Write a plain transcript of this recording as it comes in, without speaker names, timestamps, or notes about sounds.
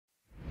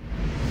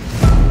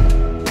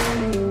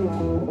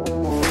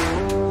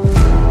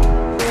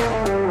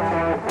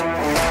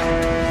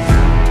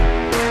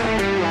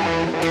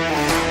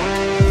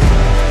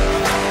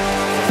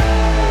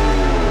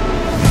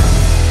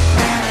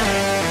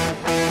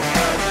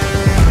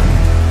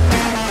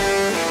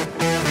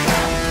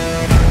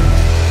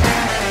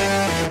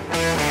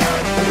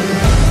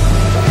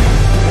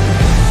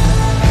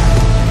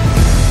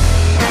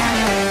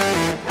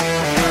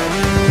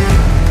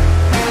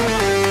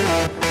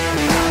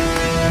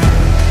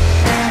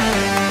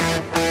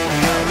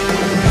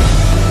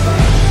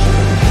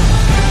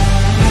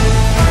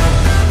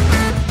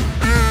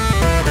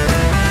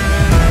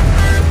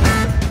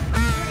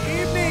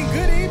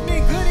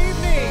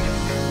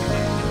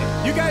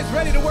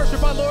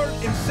worship our Lord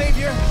and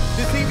Savior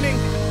this evening?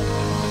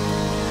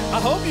 I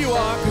hope you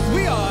are, because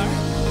we are.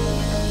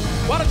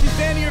 Why don't you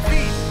stand to your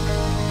feet?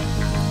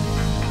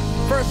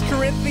 1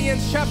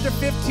 Corinthians chapter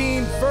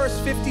 15, verse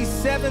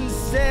 57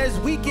 says,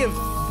 we give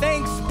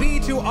thanks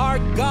be to our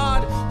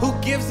God who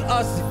gives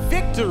us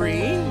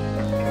victory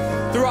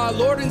through our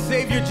Lord and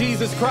Savior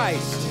Jesus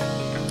Christ.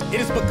 It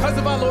is because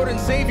of our Lord and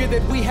Savior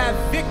that we have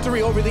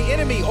victory over the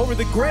enemy, over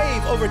the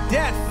grave, over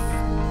death.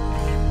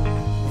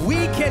 We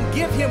can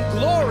give him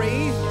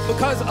glory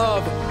because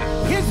of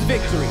his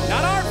victory,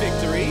 not our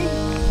victory,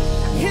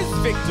 his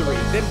victory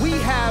that we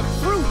have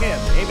through him.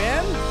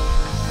 Amen?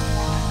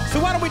 So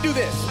why don't we do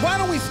this? Why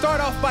don't we start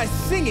off by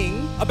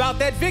singing about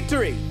that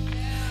victory?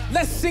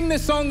 Let's sing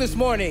this song this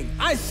morning.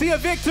 I see a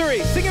victory.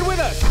 Sing it with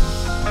us.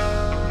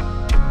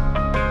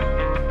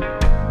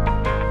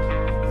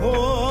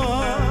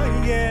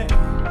 Oh, yeah.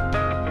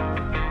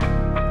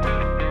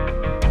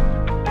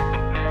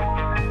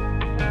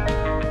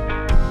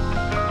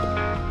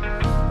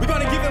 We're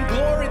going to give him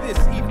glory this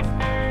evening.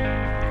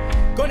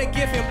 Going to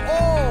give him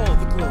all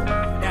the glory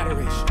and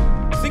adoration.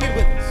 Sing it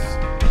with us.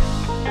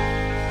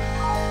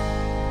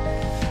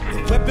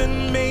 The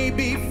weapon may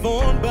be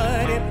formed,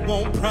 but it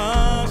won't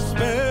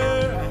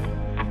prosper.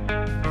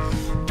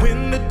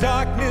 When the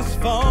darkness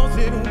falls,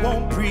 it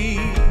won't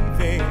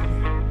prevail.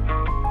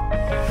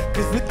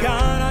 'Cause the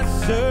God I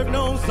serve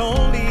knows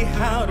only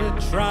how to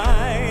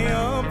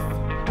triumph.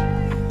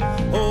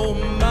 Oh,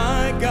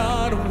 my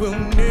God will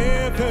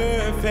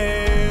never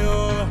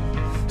fail.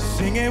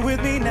 Sing it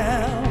with me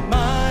now.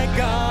 My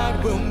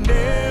God will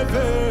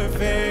never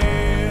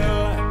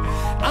fail.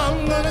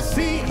 I'm gonna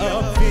see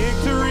a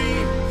victory.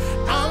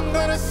 I'm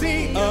gonna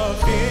see a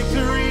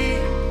victory.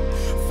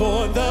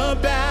 For the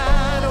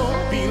battle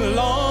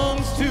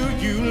belongs to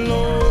you,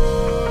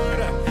 Lord.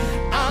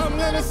 I'm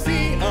gonna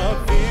see a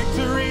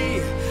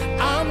victory.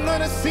 I'm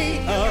gonna see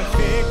a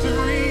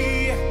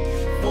victory.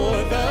 For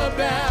the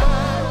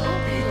battle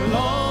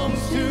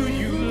belongs to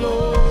you,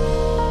 Lord.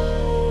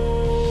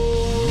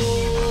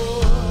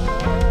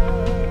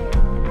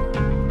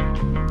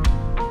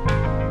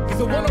 He's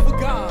a wonderful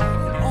God,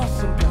 an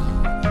awesome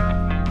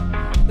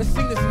God. Let's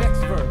sing this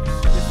next verse.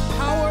 There's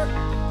power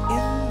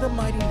in the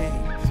mighty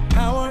name.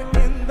 Power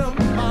in the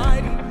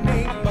mighty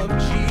name of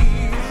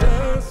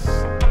Jesus.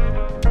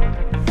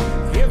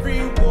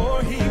 Every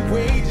war he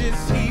wages,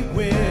 he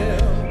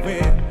will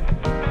win.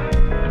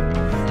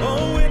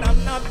 Oh, and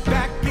I'm not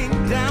backing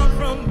down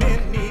from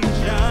any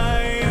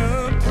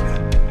giant,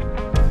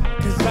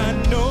 'cause I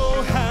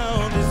know how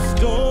the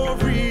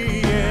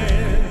story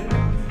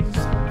ends.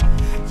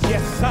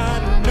 Yes, I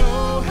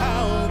know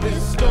how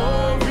this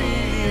story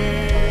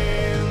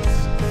ends.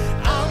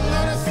 I'm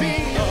gonna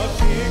see a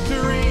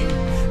victory.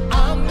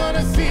 I'm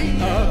gonna see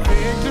a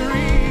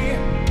victory.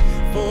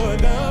 For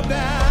the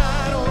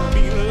battle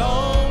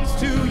belongs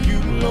to you,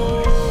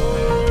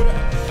 Lord.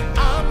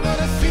 I'm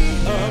gonna see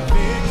a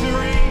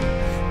victory.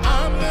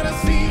 I'm gonna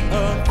see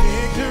a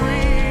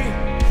victory.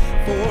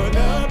 For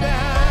the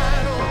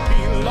battle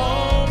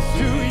belongs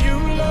to you,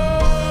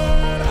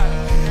 Lord.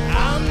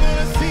 I'm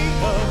gonna see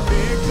a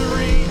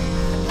victory.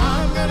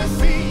 I'm gonna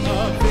see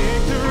a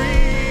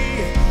victory.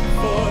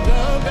 For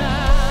the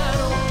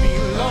battle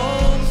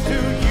belongs to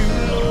you,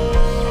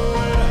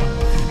 Lord.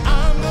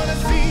 I'm gonna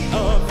see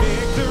a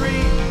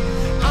victory.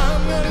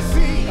 I'm gonna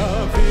see a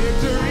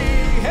victory.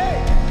 Hey,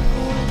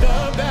 the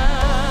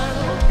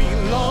battle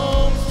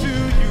belongs to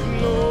you,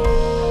 Lord.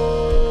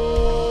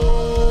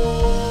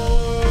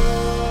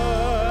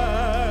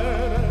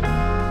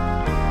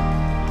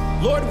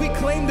 Lord, we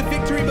claim the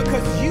victory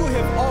because you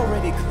have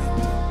already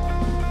claimed it.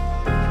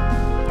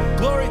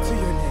 Glory to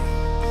your name.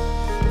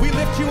 We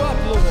lift you up,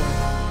 Lord.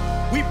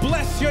 We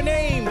bless your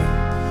name.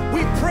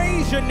 We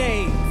praise your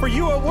name, for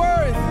you are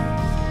worthy.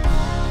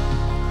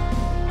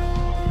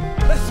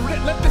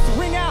 Let this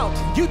ring out.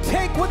 You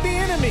take what the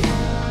enemy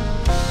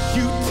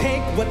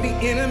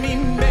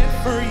meant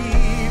for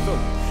evil,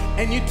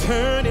 and you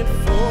turn it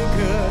for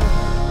good.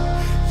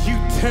 You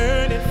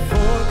turn it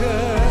for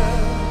good.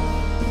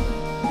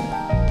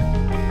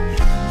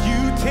 You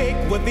take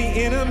what the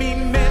enemy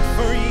meant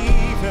for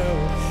evil,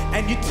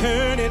 and you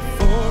turn it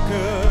for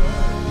good.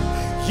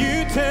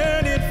 You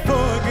turn it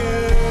for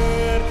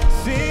good.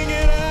 Sing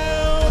it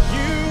out.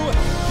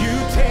 You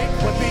take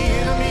what the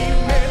enemy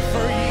meant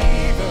for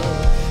evil,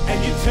 and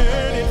you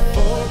turn it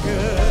for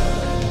good.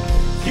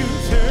 You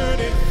turn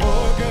it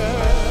for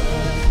good.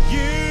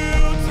 You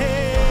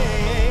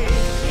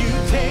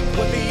take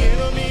what the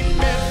enemy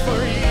meant for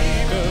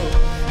evil,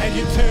 and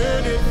you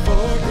turn it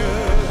for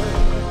good.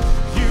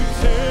 You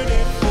turn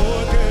it for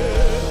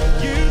good.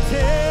 You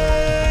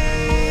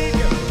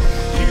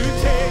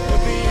take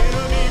what the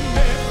enemy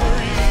meant for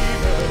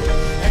evil,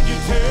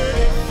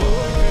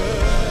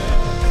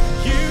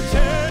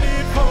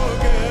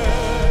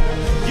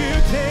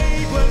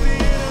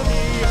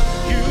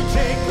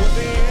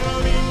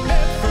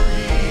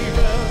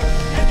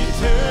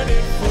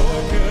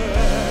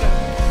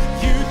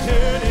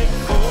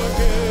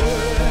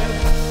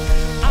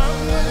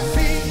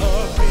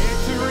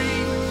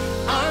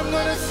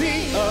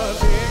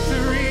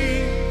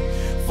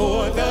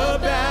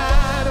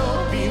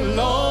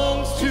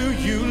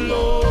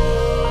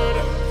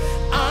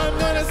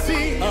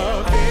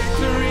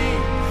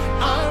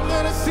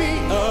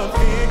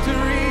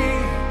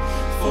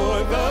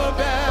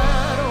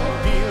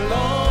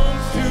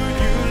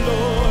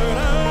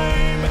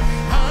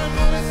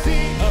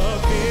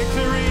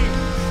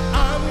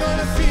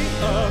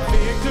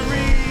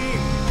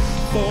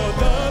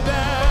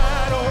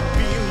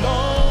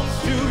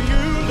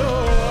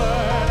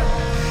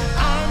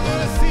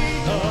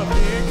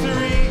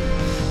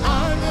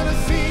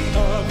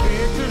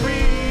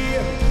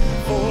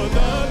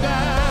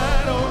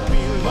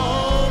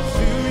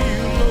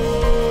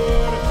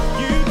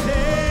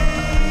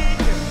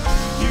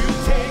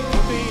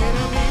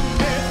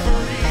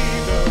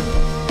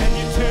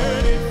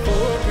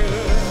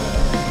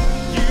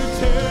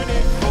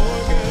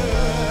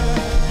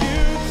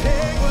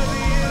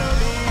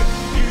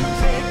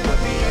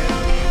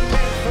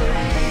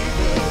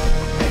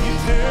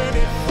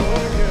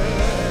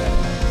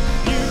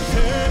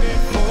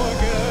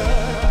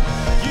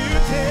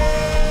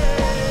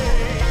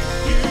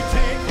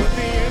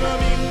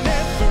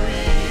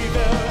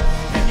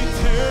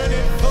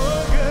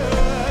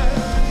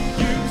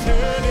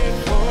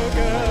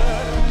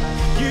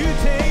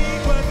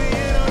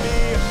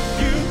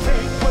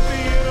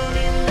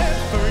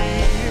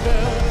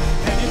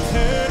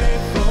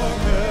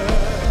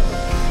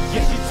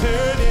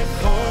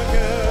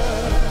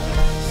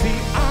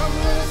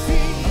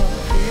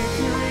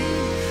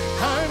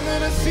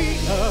 see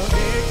a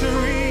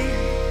victory,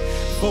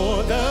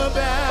 for the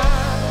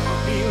battle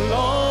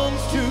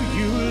belongs to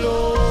you,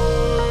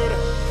 Lord.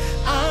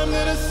 I'm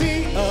gonna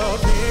see a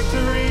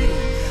victory.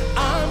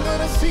 I'm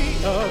gonna see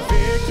a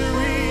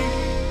victory,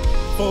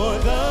 for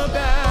the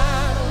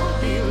battle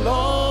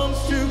belongs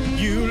to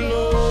you,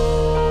 Lord.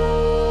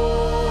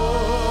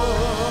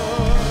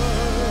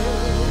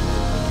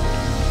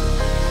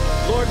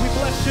 Lord, we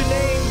bless your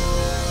name.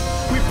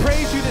 We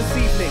praise you this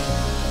evening.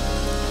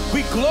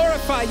 We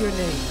glorify your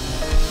name.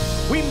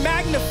 We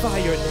magnify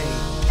your name.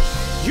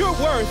 You're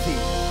worthy.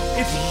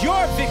 It's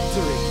your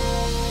victory.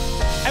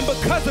 And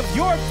because of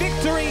your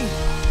victory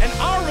and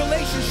our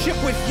relationship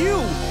with you,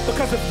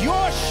 because of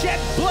your shed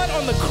blood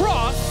on the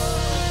cross,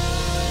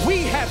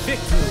 we have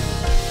victory.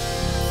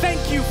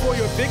 Thank you for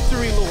your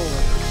victory, Lord.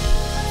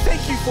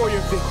 Thank you for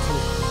your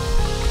victory.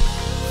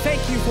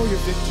 Thank you for your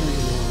victory,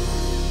 Lord.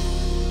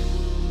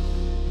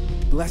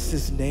 Bless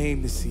his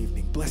name this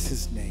evening. Bless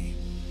his name.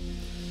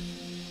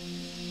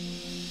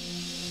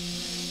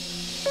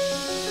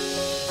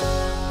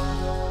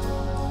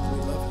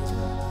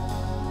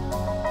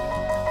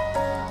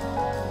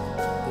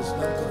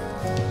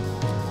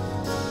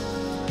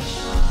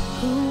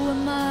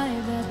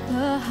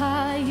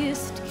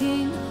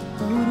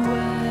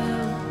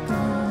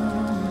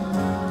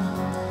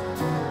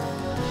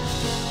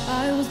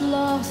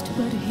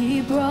 But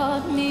he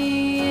brought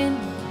me in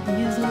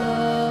his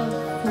love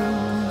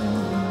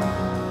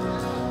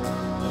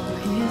for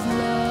his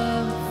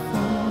love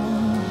for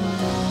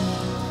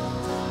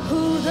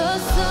who the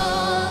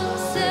Son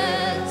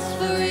sets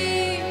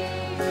free,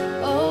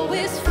 oh,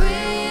 is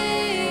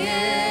free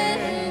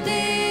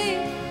indeed.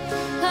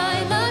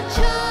 I'm a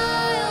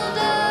child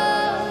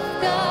of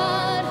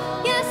God,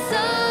 yes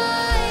I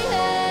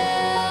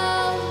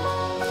am,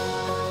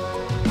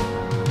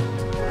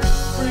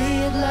 free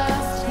at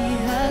last.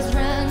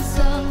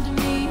 Ransomed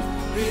me,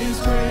 his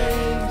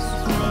grace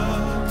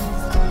from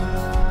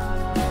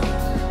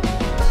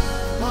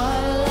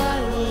while I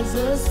was a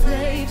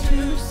slave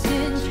to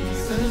sin,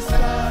 Jesus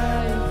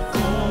died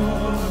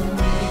for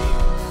me.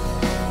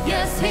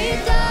 Yes, he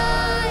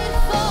died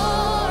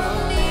for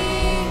me.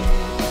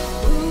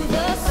 Who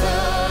the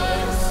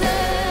Son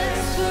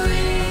sets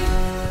free,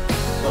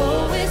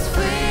 oh, is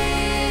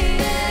free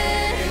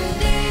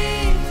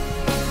indeed.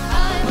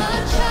 I'm a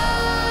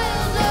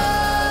child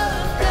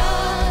of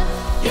God.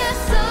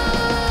 Yes, I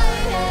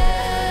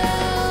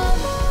am.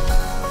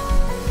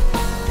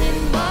 In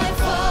my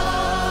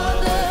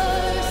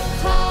Father's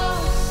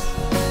house,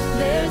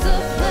 there's a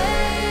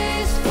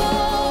place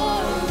for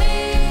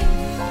me.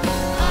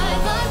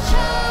 I'm a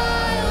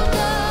child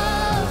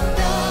of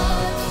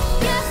God.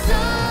 Yes, I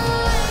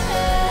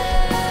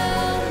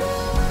am.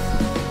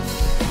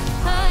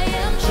 I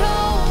am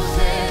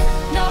chosen,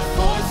 not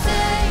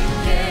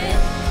forsaken.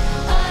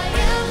 I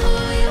am who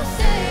you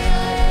say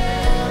I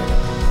am.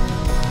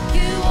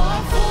 You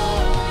are for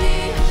me,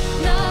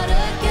 not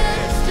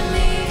against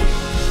me.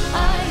 I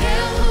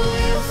am who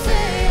you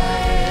say I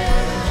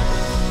am.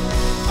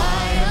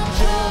 I am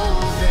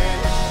chosen,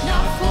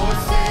 not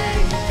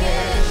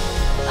forsaken.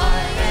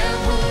 I am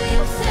who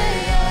you say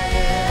I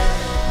am.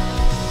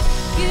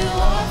 You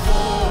are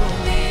for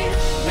me,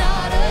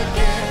 not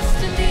against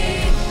me.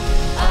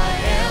 I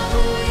am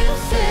who you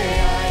say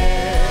I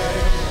am.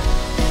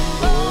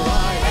 Oh,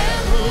 I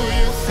am who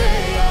you say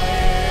I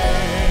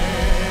am.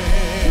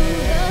 Who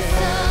the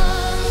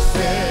Son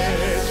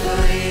sets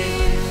free,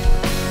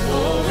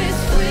 oh, is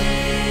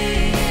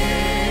free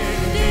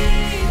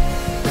indeed.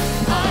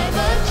 I'm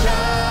a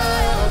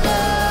child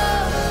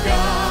of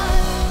God,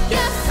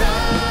 yes I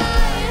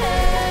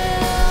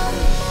am.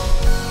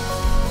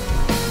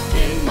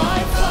 In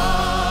my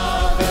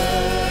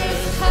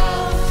Father's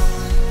house,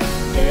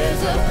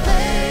 there's a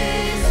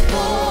place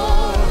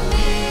for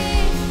me.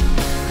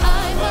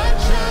 I'm a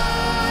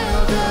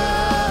child of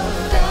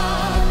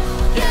God,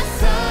 yes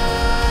I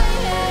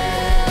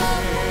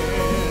am.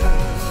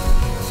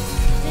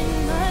 In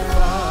my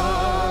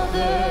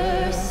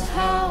Father's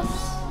house,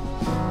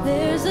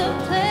 there's a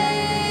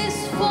place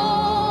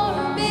for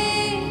me.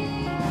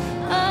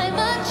 I'm a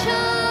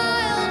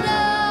child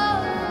of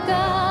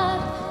God,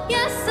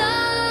 yes I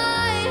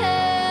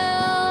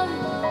am.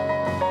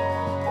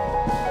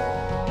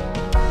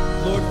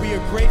 Lord, we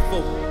are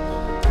grateful.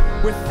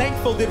 We're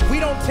thankful that we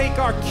don't take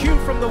our cue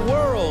from the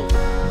world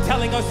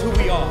telling us who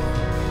we are,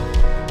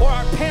 or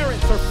our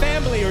parents or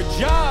family or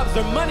jobs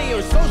or money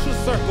or social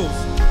circles.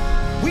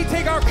 We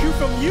take our cue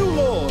from you,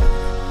 Lord.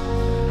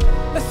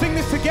 Let's sing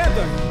this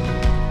together.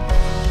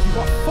 You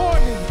are for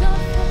me,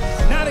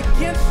 not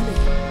against me.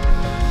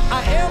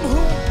 I am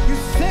who you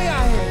say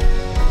I am.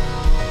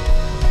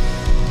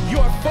 You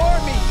are for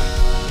me,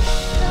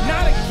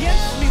 not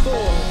against me,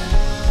 Lord.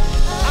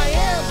 I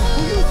am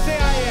who you say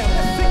I am.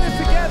 Let's sing this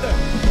together.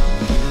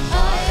 I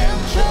am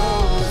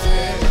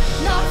chosen,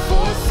 not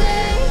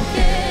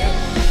forsaken.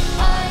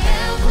 I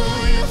am who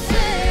you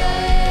say I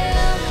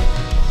am.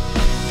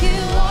 You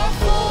are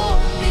for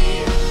me,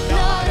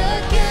 not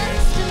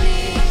against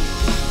me.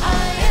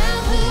 I am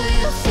who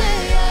you say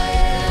I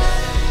am.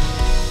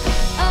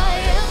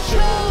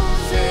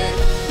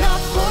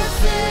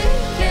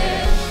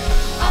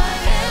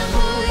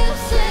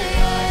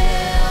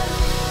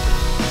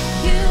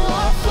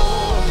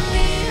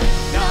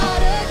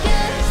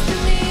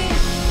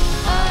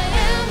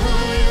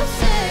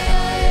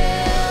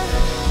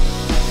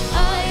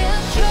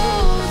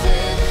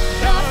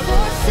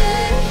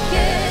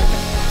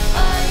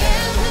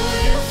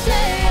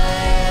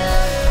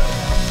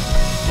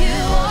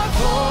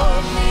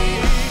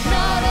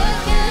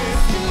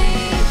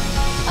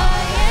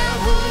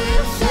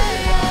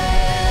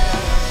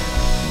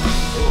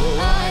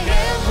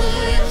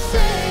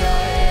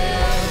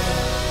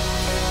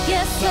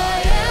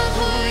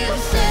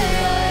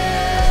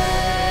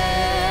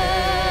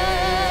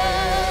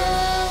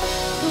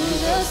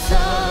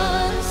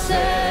 Son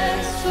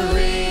sets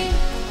free,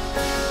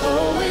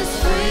 oh, is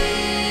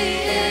free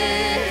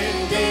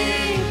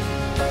indeed.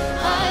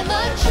 I'm a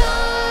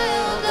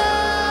child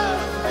of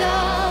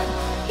God,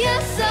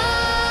 yes I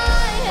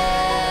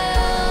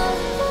am.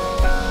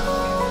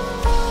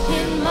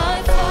 In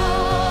my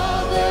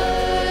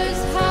Father's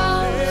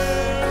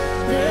house,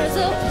 there's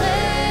a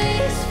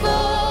place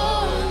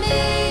for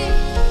me.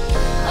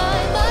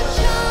 I'm a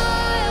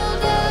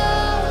child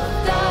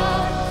of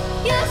God,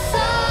 yes I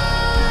am.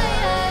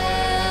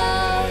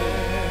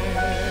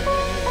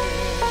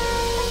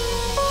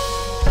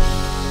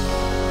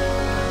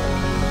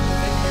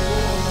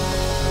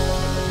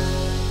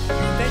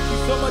 Thank you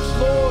so much,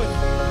 Lord.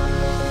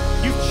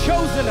 You've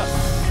chosen us.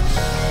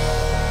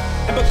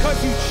 And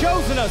because you've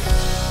chosen us,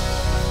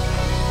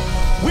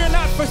 we're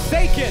not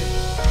forsaken.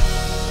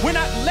 We're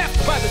not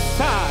left by the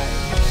side.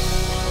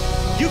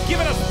 You've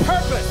given us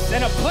purpose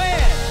and a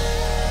plan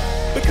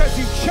because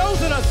you've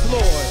chosen us,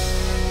 Lord,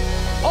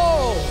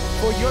 all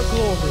for your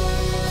glory.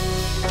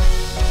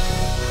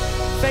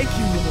 Thank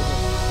you, Lord.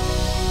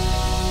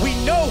 We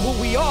know who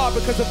we are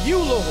because of you,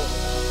 Lord.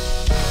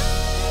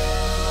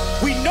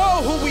 We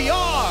know who we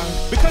are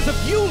because of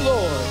you,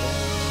 Lord.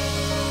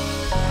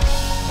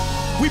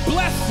 We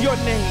bless your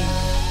name.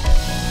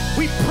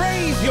 We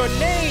praise your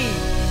name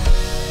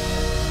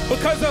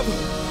because of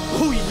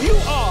who you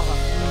are,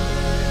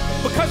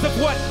 because of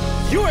what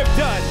you have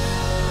done.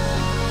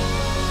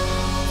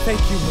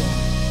 Thank you, Lord.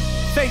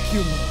 Thank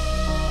you, Lord.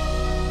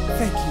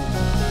 Thank you,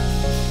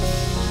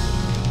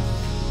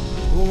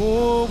 Lord.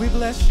 Oh, we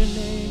bless your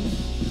name.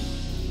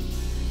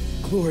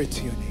 Glory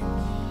to your name.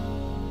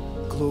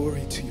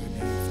 Glory to your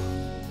name, Father.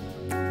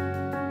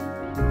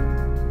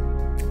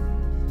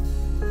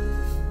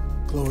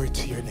 Glory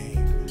to your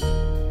name.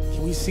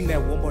 Can we sing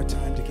that one more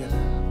time together?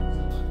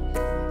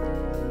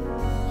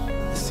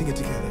 Let's sing it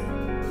together.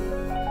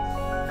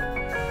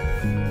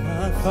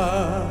 My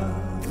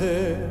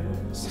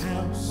Father's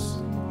house,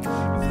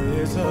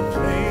 there's a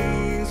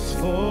place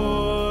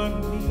for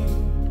me.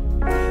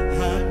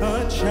 I'm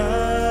a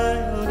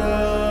child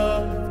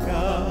of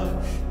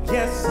God,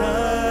 yes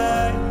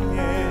I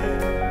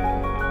am.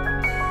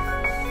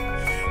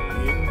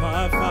 In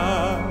my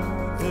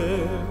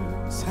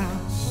Father's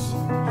house,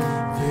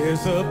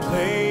 there's a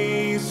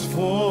place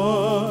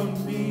for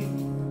me.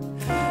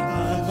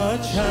 I'm a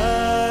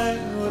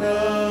child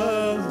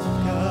of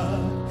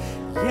God,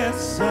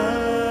 yes I am.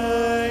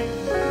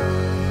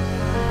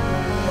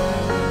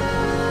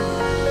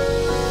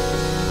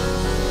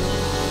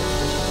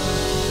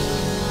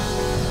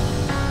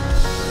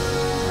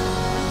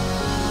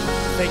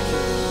 Thank you.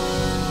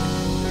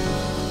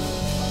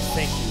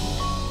 Thank you.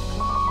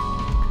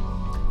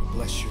 We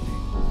bless your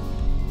name.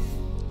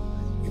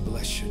 We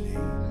bless your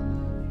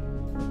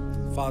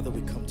name. Father,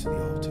 we come to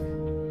the altar.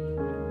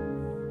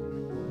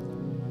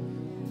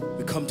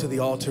 We come to the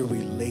altar, we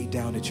lay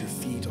down at your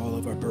feet all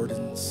of our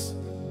burdens,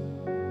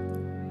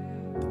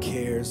 the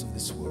cares of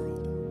this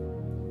world.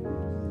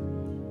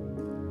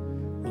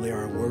 We lay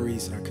our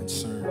worries and our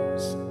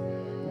concerns.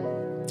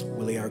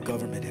 We lay our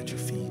government at your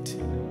feet,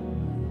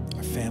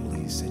 our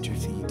families at your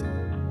feet,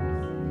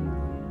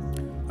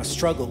 our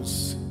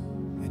struggles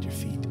at your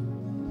feet,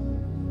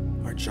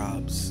 our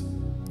jobs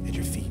at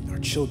your feet, our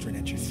children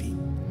at your feet,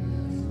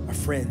 our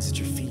friends at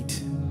your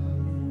feet.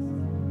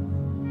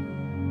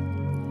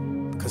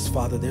 Because,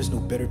 Father, there's no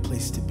better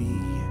place to be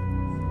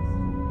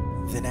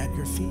than at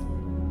your feet,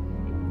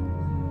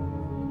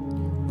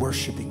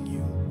 worshiping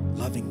you,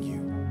 loving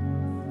you,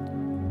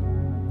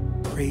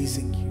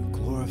 praising you,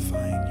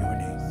 glorifying your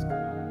name.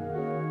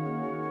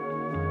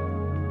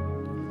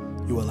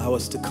 You allow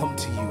us to come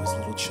to you as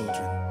little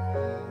children.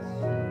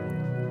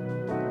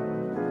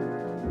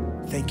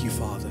 Thank you,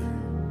 Father,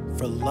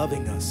 for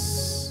loving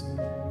us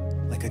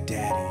like a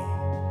daddy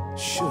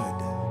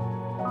should.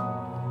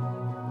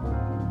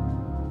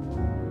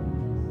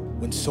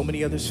 When so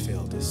many others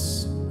failed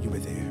us, you were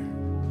there.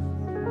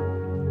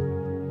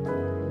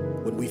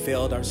 When we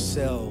failed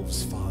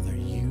ourselves, Father,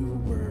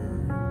 you were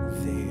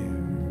there.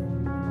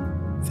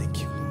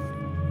 Thank you, Lord.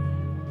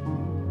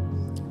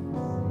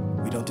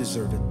 We don't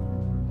deserve it,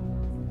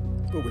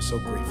 but we're so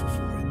grateful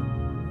for it.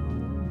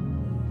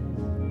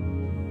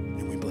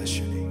 And we bless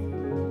your name.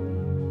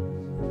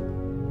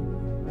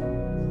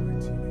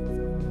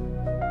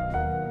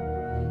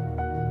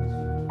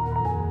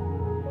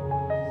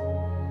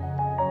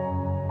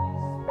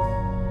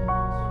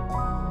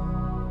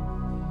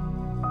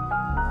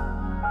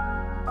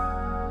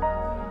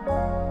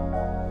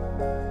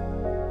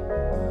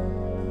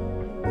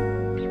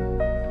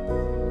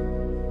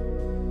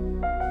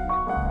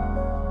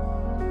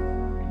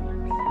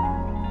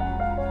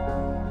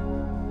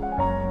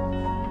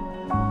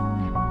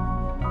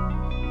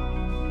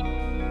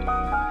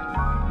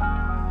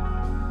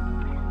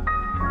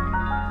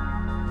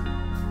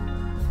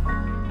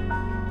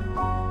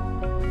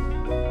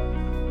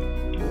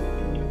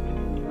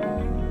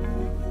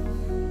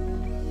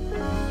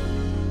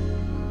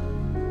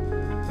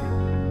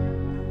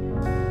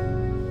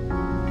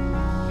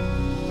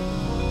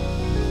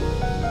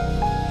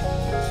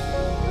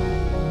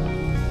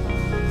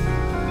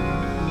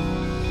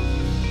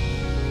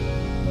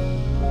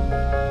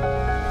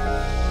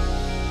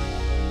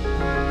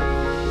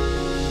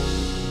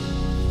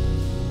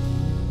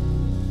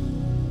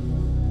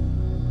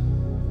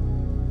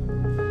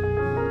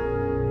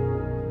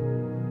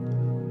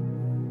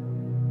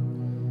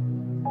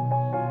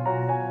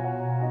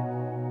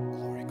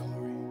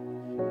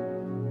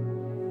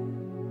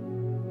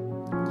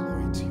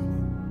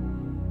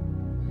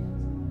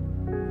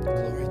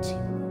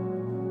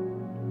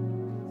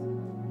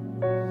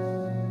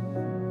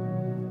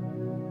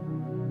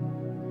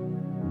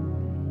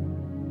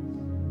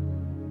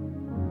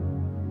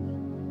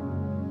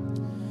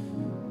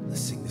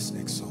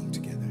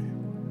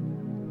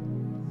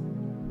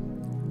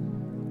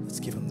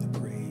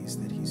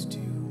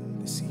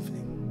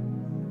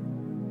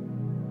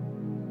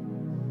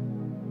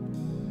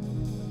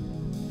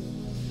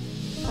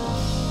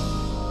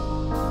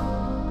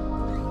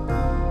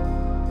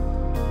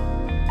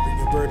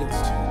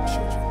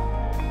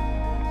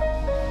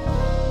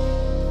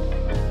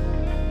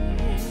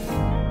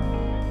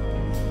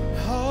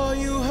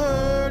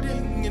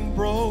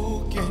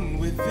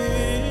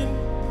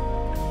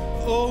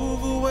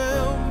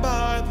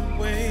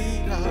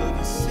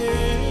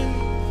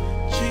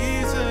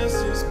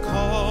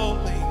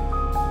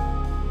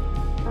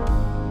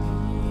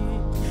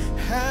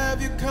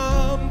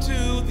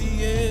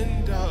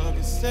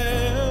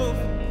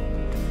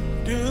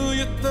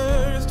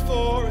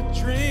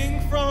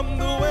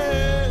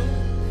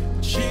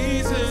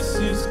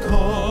 is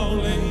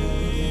calling.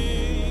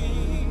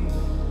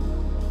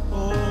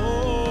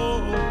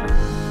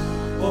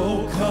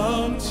 Oh,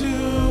 come to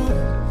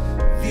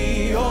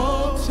the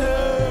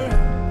altar.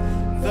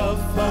 The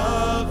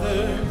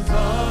Father's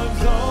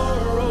arms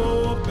are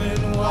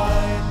open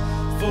wide.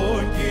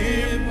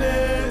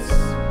 Forgiveness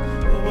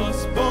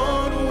was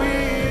born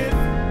with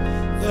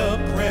the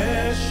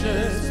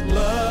precious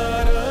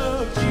blood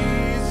of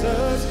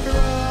Jesus Christ.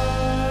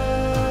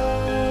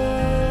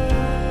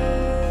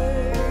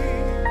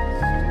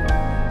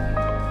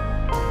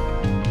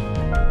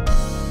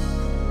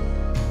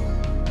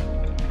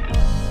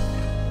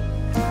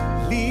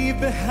 Leave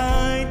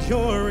behind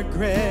your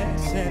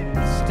regrets and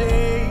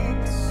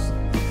mistakes.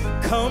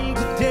 Come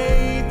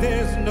today,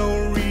 there's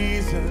no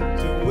reason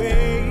to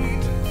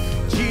wait.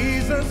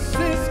 Jesus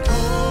is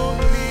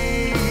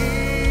calling.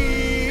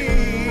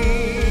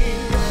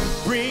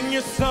 Bring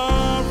your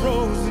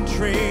sorrows and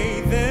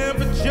trade them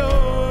for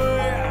joy.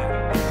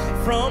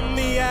 From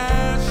the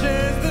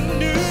ashes, the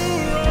new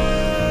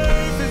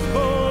life is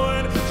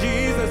born.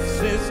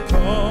 Jesus is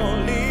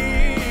calling.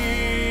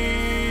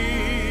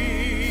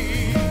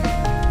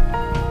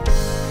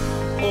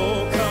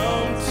 Oh,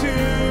 come to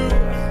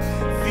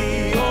the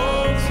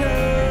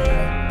altar.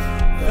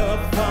 The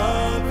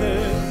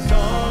Father's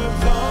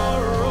arms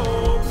are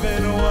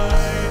open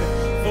wide.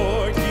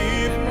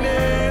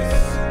 Forgiveness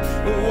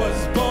was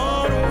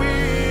born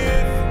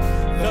with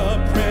the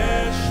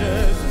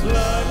precious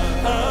blood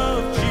of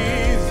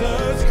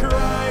Jesus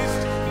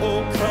Christ.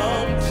 Oh,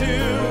 come to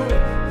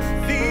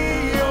the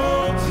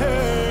altar.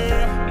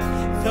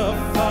 The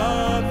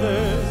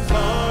Father's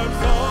arms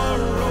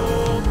are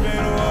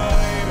open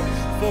wide.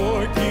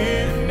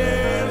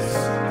 Forgiveness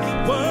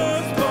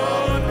was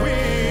born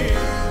with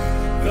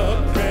the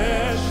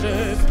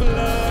precious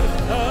blood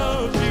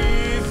of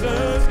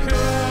Jesus Christ.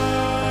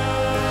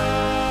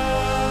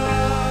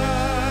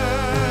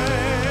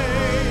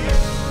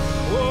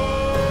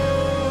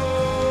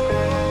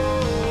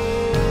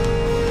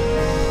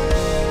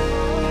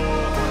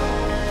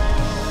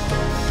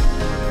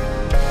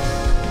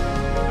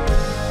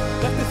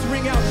 Let this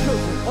ring out,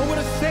 children. Oh, what a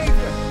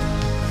Savior.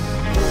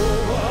 Oh,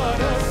 what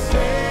a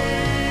Savior.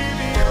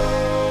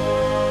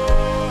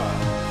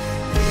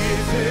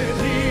 Isn't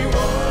He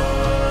wonderful?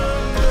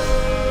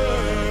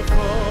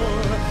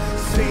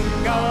 Sing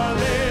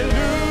hallelujah.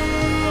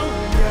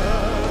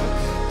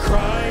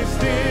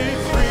 Christ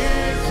is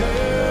risen.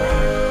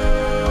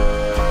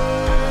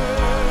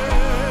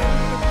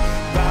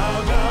 Bow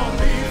down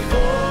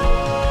before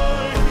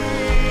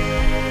Him,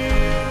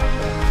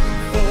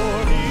 for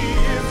He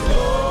is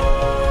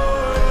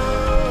Lord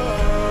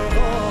of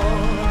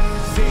all.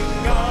 Sing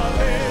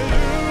hallelujah.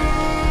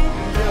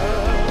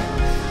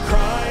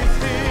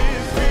 Christ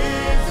is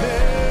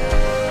risen.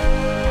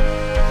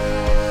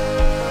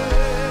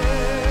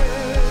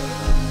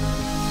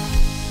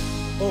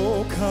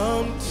 Oh,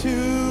 come to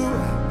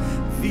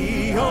the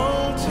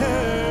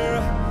altar.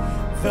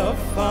 The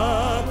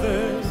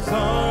Father's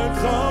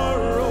arms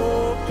are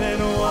open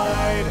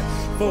wide.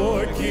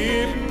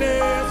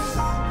 Forgiveness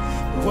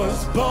was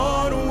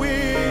born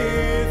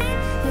with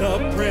the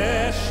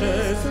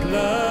precious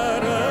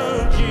blood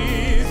of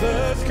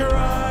Jesus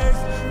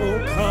Christ. Oh,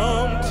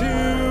 come to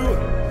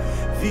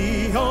the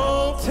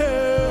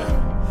altar.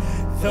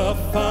 The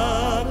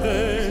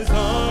Father's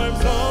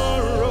arms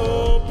are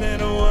open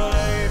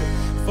wide.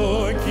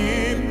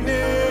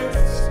 Forgiveness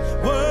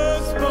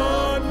was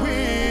born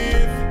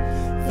with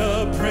the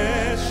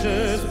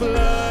precious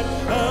blood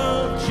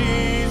of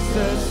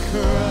Jesus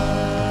Christ.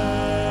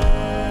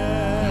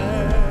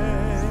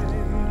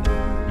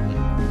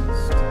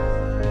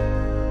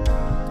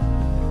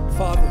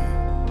 Father,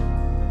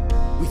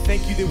 we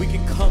thank you that we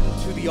can come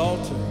to the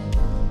altar,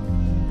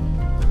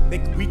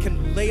 that we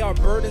can lay our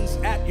burdens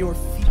at your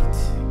feet,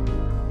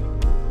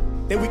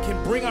 that we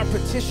can bring our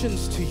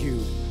petitions to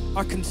you,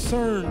 our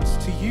concerns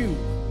to you.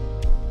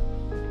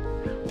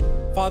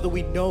 Father,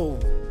 we know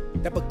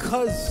that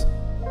because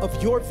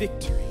of your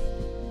victory,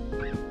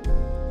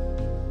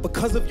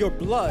 because of your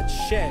blood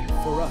shed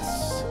for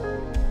us,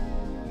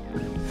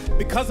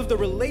 because of the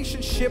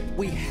relationship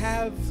we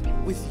have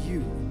with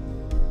you,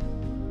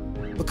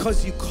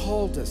 because you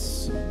called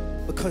us,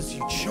 because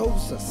you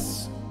chose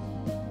us,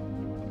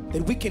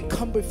 that we can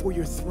come before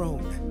your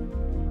throne.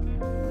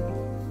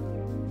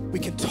 We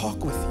can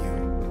talk with you.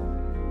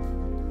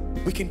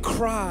 We can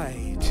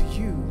cry to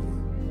you.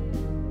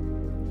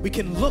 We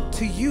can look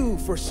to you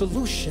for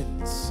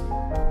solutions.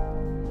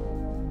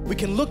 We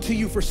can look to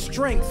you for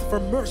strength, for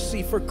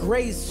mercy, for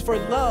grace, for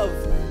love.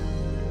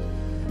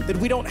 That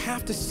we don't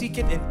have to seek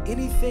it in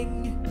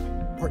anything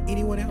or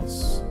anyone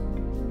else.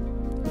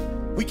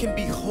 We can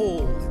be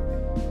whole.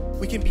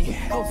 We can be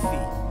healthy.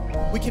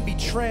 We can be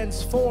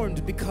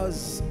transformed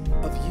because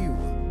of you.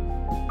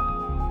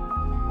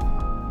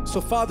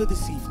 So, Father,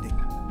 this evening,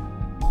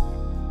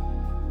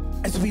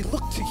 as we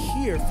look to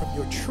hear from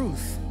your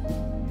truth,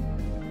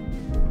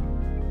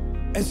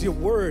 as your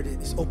word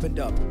is opened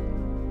up,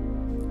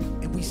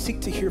 and we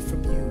seek to hear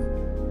from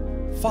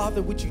you,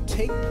 Father, would you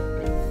take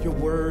your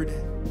word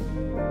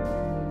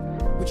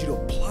would you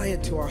apply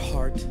it to our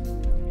heart?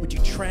 Would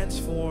you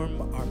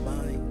transform our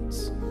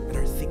minds and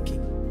our thinking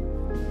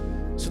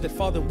so that,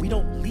 Father, we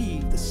don't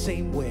leave the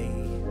same way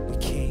we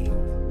came,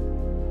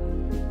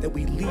 that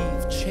we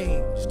leave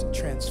changed,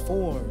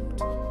 transformed,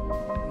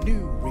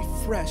 new,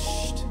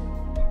 refreshed,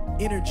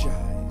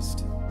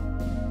 energized,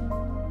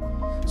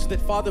 so that,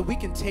 Father, we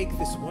can take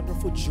this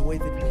wonderful joy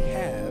that we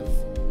have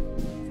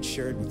and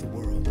share it with the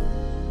world.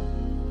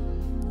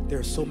 There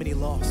are so many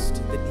lost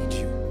that need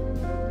you.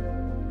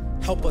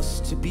 Help us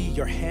to be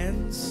your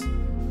hands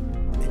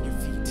and your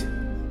feet.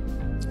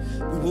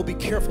 We will be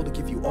careful to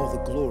give you all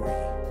the glory,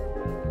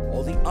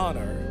 all the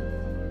honor,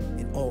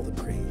 and all the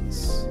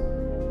praise.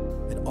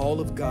 And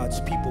all of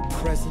God's people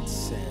present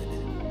said,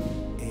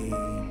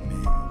 amen,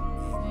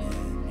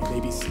 amen. You may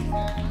be seated.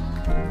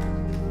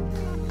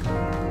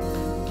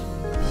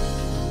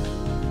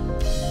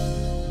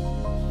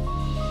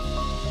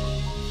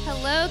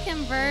 Hello,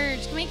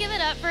 Converge. Can we give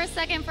it up for a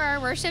second for our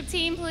worship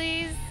team,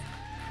 please?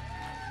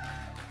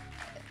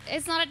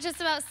 It's not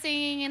just about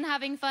singing and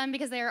having fun,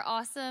 because they are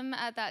awesome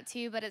at that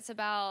too, but it's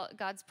about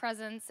God's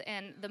presence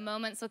and the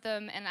moments with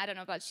them. And I don't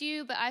know about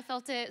you, but I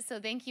felt it. So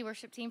thank you,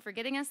 worship team, for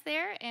getting us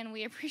there, and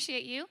we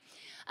appreciate you.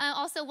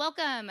 Also,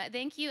 welcome.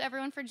 Thank you,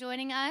 everyone, for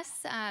joining us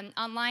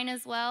online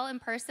as well, in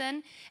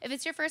person. If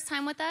it's your first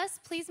time with us,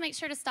 please make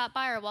sure to stop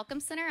by our Welcome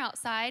Center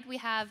outside. We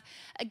have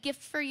a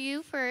gift for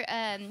you for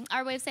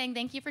our way of saying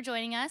thank you for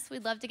joining us.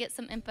 We'd love to get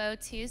some info,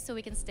 too, so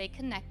we can stay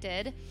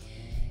connected.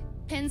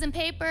 Pens and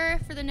paper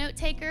for the note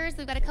takers.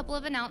 We've got a couple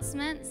of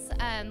announcements.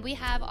 We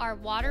have our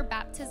water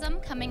baptism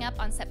coming up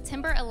on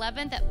September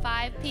 11th at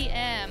 5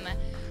 p.m.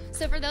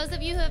 So for those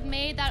of you who have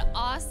made that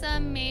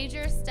awesome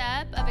major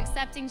step of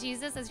accepting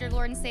Jesus as your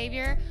Lord and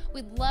Savior,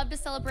 we'd love to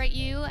celebrate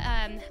you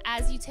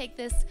as you take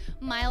this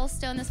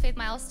milestone, this faith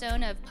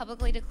milestone of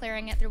publicly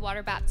declaring it through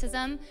water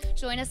baptism.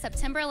 Join us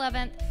September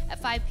 11th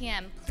at 5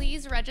 p.m.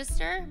 Please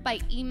register by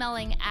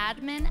emailing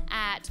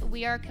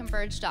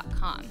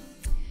admin@weareconverge.com.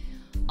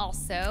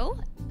 Also,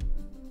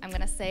 I'm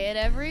going to say it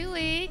every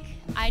week.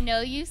 I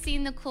know you've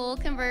seen the cool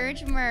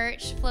Converge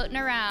merch floating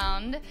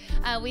around.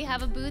 We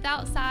have a booth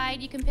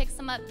outside. You can pick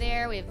some up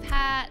there. We have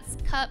hats,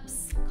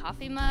 cups,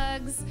 coffee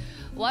mugs,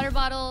 water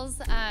bottles.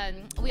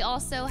 We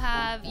also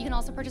have, you can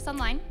also purchase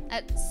online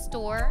at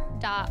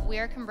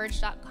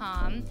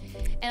store.weareconverge.com.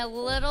 And a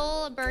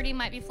little birdie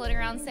might be floating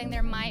around saying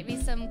there might be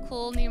some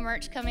cool new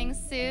merch coming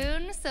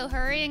soon. So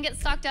hurry and get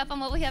stocked up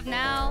on what we have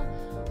now.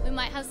 We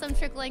might have some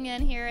trickling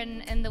in here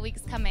in the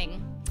weeks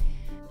coming.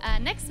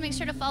 Next, make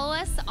sure to follow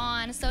us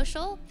on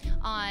social,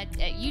 at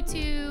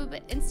YouTube,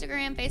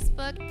 Instagram,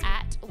 Facebook,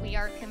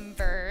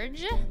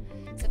 @WeAreConverge.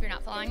 So if you're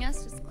not following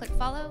us, just click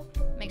follow.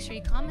 Make sure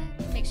you comment.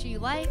 Make sure you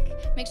like.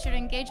 Make sure to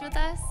engage with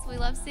us. We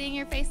love seeing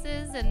your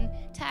faces and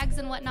tags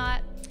and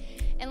whatnot.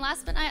 And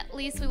last but not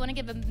least, we want to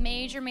give a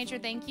major, major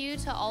thank you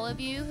to all of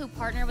you who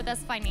partner with us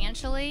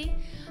financially.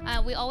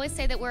 We always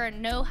say that we're a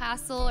no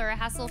hassle or a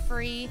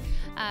hassle-free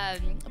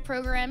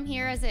program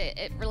here as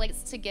it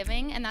relates to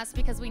giving, and that's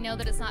because we know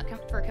that it's not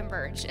for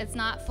Converge. It's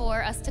not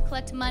for us to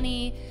collect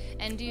money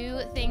and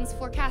do things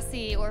for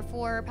Cassie or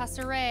for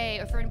Pastor Ray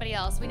or for anybody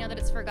else. We know that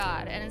it's for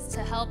God, and it's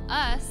to help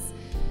us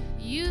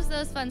use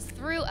those funds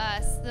through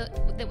us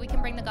that we can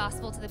bring the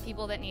gospel to the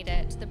people that need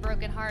it, to the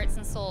broken hearts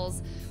and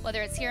souls,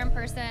 whether it's here in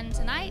person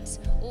tonight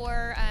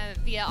or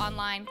via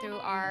online through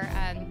our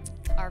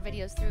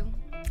videos through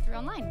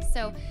online.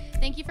 So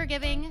thank you for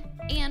giving,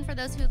 and for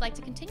those who would like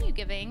to continue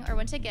giving or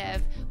want to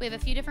give, we have a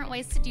few different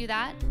ways to do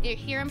that.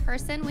 Here in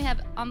person, we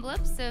have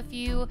envelopes, so if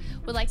you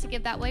would like to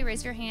give that way,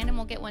 raise your hand and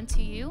we'll get one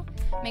to you.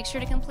 Make sure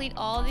to complete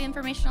all the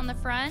information on the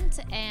front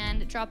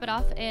and drop it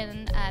off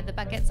in the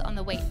buckets on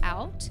the way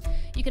out.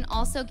 You can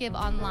also give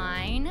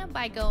online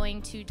by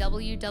going to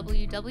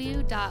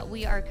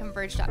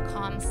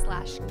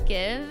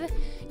www.weareconverge.com/give.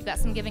 You've got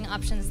some giving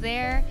options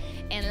there.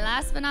 And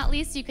last but not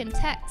least, you can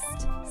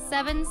text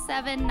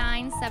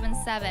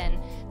 77977.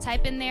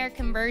 Type in there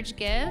Converge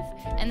Give,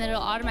 and then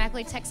it'll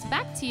automatically text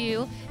back to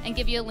you and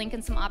give you a link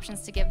and some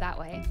options to give that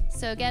way.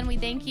 So again, we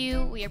thank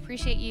you, we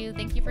appreciate you,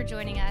 thank you for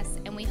joining us,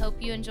 and we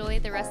hope you enjoy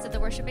the rest of the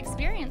worship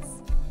experience.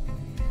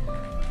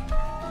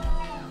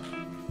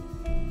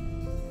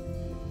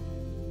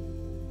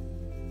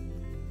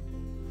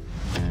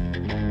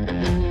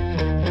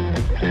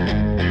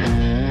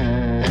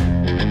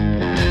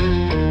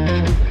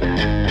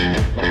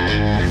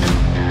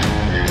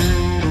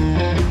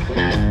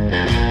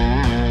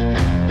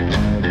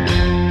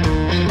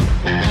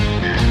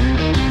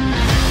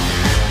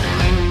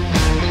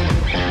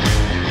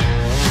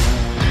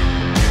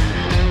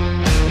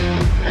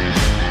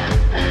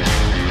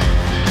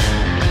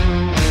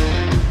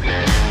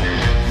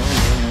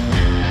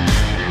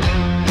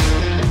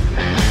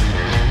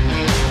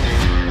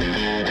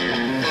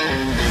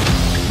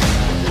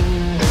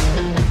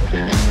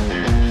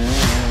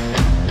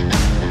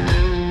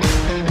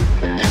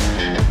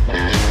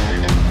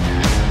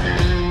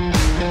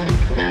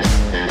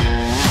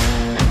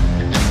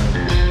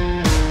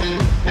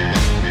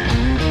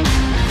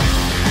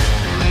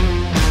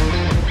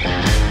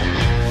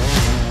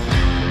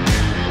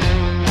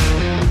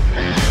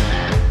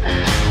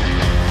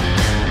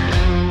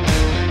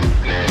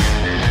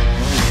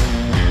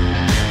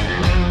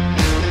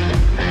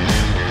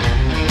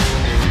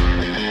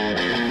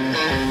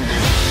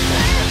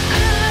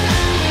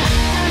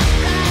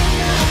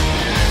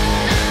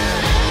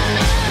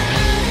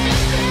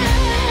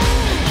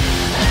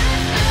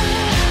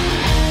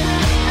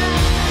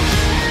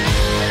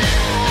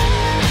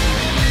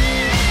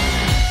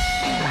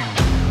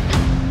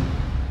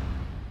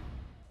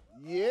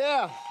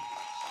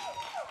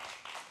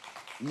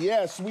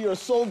 Yes, we are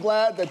so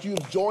glad that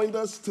you've joined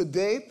us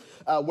today.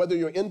 Whether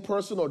you're in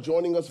person or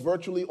joining us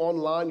virtually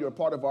online, you're a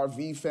part of our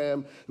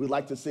V-Fam. We'd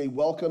like to say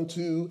welcome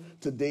to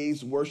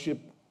today's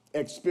worship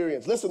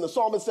experience. Listen, the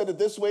psalmist said it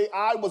this way: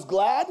 I was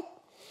glad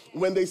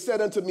when they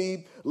said unto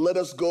me, let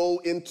us go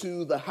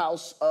into the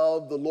house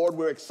of the Lord.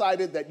 We're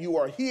excited that you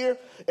are here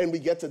and we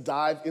get to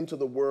dive into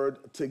the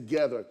word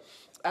together.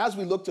 As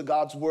we look to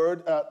God's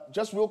word,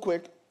 just real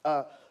quick,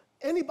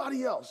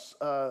 anybody else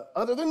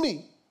other than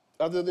me,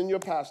 other than your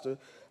pastor,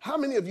 how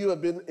many of you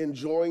have been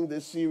enjoying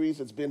this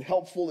series? It's been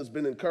helpful, it's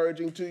been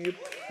encouraging to you?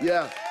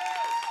 Yeah,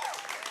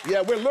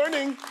 we're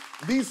learning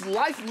these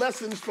life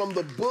lessons from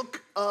the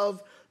book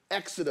of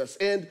Exodus.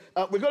 And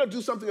we're going to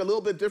do something a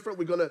little bit different.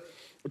 We're going to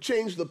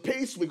change the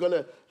pace. We're going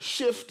to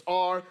shift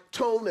our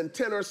tone and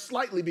tenor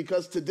slightly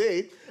because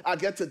today I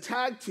get to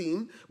tag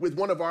team with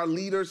one of our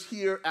leaders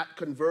here at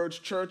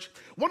Converge Church.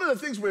 One of the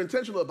things we're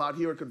intentional about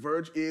here at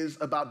Converge is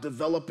about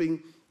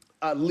developing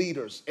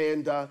leaders.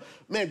 And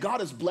man, God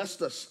has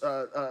blessed us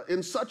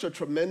in such a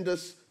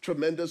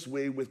tremendous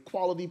way with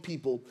quality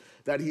people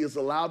that he has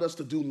allowed us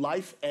to do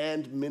life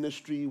and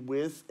ministry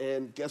with.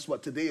 And guess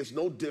what? Today is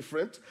no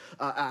different.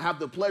 I have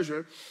the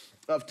pleasure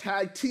of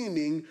tag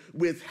teaming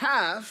with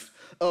half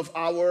of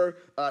our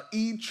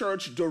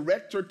e-church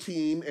director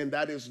team, and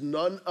that is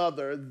none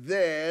other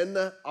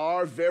than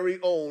our very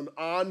own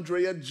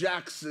Andrea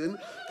Jackson,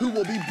 who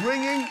will be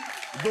bringing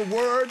the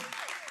word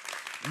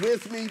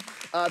with me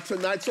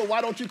tonight. So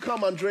why don't you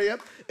come, Andrea?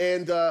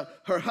 And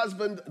her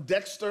husband,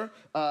 Dexter,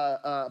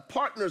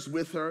 partners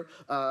with her,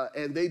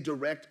 and they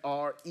direct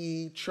our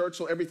e-church.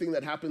 So everything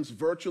that happens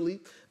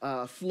virtually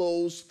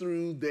flows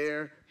through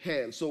their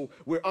hands. So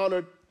we're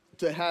honored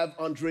to have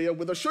Andrea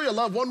with us. Show your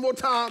love one more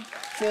time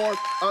for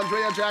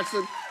Andrea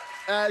Jackson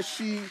as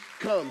she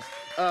comes.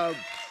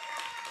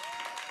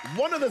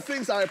 One of the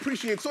things I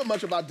appreciate so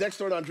much about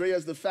Dexter and Andrea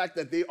is the fact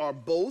that they are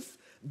both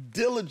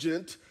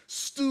diligent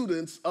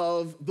students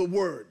of the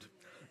word.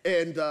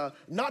 And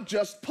not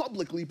just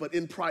publicly, but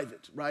in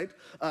private, right?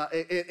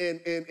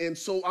 And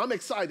so I'm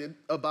excited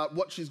about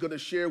what she's going to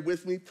share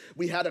with me.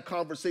 We had a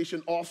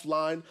conversation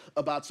offline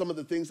about some of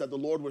the things that the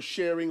Lord was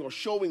sharing or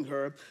showing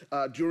her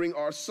during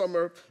our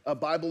summer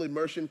Bible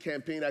immersion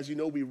campaign. As you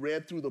know, we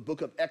read through the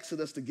book of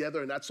Exodus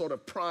together, and that sort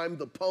of primed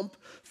the pump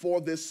for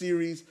this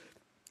series.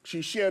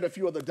 She shared a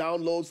few of the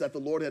downloads that the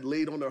Lord had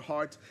laid on her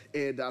heart,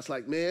 and I was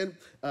like, man,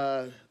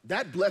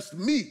 that blessed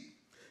me.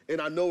 And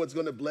I know it's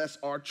going to bless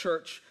our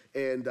church,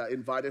 and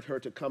invited her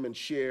to come and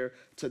share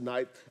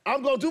tonight.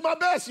 I'm going to do my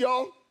best,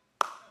 y'all.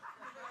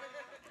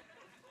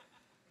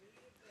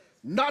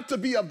 Not to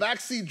be a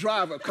backseat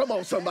driver. Come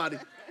on, somebody.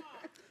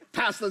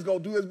 Pastor's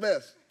going to do his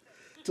best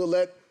to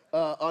let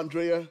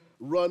Andrea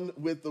run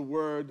with the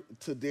word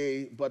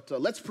today. But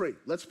let's pray.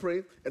 Let's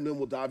pray, and then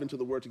we'll dive into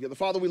the word together.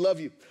 Father, we love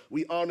you.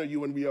 We honor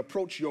you, and we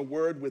approach your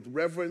word with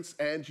reverence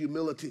and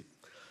humility.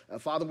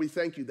 Father, we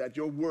thank you that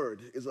your word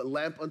is a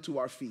lamp unto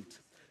our feet.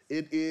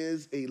 It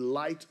is a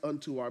light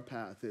unto our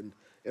path. And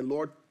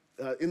Lord,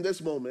 in this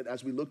moment,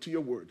 as we look to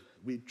your word,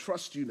 we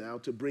trust you now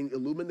to bring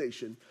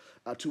illumination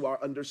to our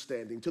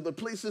understanding, to the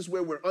places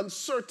where we're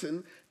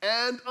uncertain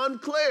and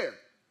unclear.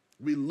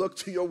 We look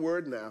to your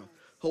word now.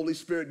 Holy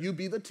Spirit, you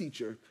be the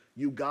teacher.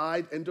 You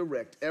guide and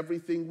direct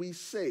everything we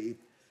say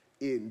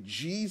in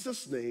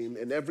Jesus' name.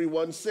 And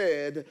everyone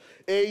said,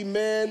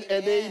 amen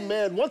and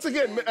amen. Once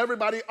again,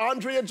 everybody,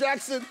 Andrea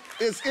Jackson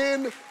is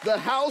in the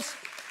house.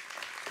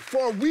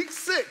 For week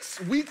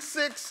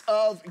six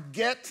of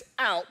Get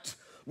Out,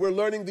 we're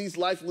learning these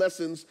life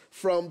lessons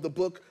from the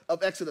book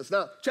of Exodus.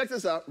 Now, check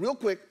this out real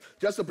quick,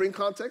 just to bring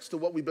context to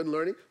what we've been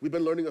learning. We've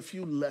been learning a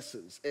few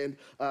lessons, and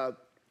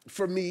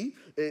for me,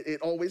 it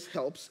always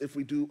helps if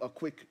we do a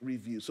quick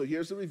review. So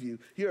here's the review.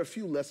 Here are a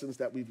few lessons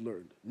that we've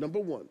learned. Number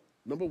one,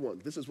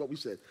 this is what we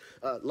said.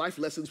 Life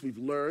lessons we've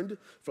learned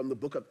from the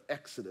book of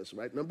Exodus,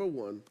 right? Number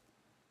one,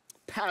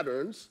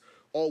 patterns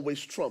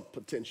always trump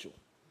potential.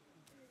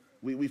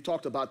 We've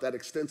talked about that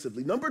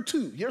extensively. Number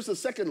two, here's the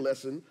second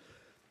lesson.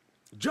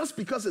 Just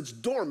because it's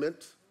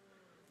dormant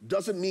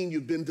doesn't mean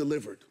you've been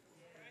delivered.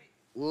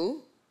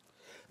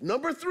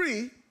 Number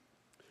three,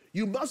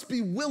 you must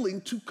be willing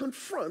to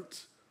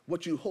confront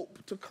what you hope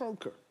to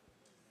conquer.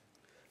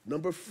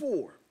 Number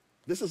four,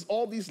 this is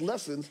all these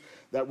lessons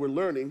that we're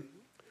learning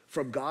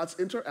from God's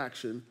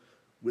interaction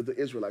with the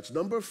Israelites.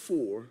 Number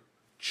four,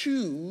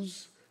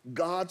 choose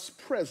God's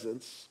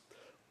presence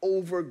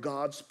over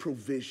God's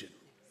provision.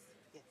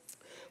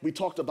 We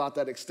talked about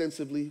that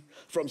extensively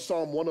from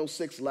Psalm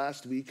 106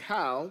 last week,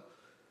 how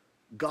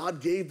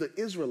God gave the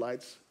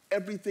Israelites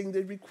everything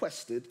they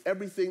requested,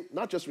 everything,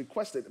 not just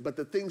requested, but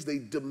the things they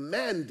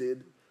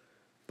demanded,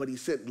 but he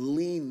sent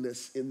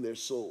leanness in their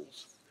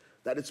souls.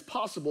 That it's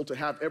possible to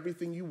have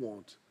everything you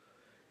want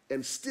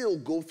and still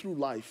go through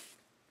life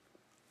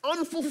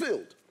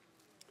unfulfilled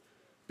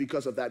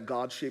because of that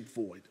God-shaped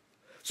void.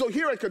 So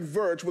here at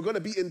Converge, we're going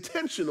to be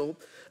intentional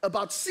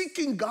about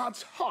seeking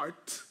God's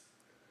heart,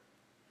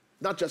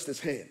 not just his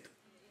hand.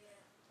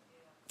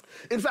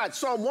 In fact,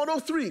 Psalm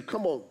 103,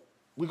 come on,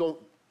 we're going to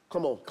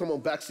Come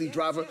on, backseat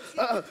driver.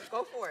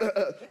 Go for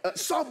it.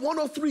 Psalm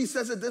 103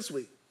 says it this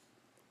way,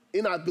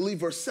 in I believe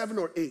verse 7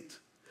 or 8,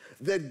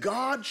 that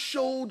God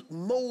showed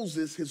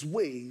Moses his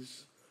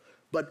ways,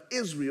 but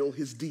Israel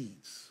his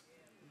deeds.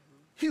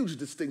 Huge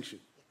distinction.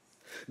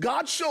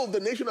 God showed the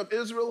nation of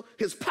Israel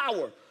his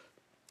power,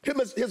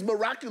 his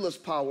miraculous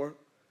power,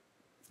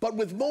 but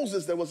with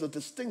Moses there was a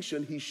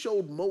distinction. He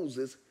showed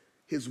Moses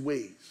his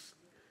ways,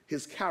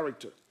 his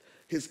character,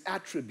 his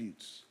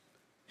attributes,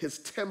 his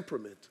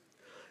temperament.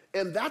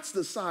 And that's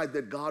the side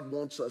that God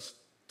wants us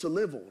to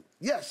live on.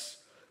 Yes,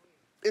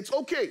 it's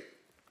okay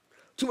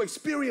to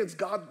experience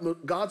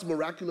God's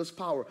miraculous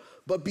power,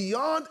 but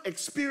beyond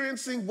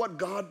experiencing what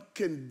God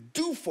can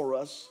do for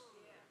us,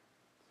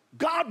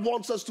 God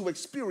wants us to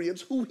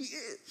experience who he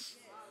is.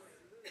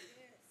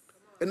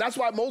 And that's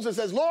why Moses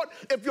says, Lord,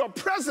 if your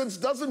presence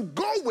doesn't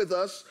go with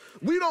us,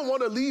 we don't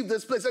want to leave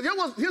this place. And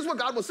here's what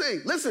God was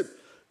saying. Listen,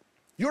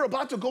 you're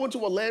about to go into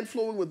a land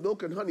flowing with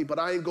milk and honey, but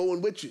I ain't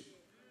going with you.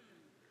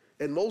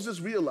 And Moses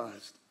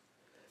realized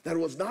that it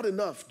was not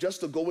enough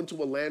just to go into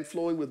a land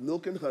flowing with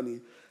milk and honey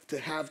to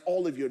have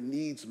all of your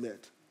needs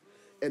met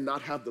and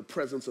not have the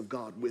presence of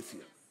God with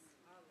you.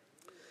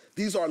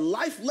 These are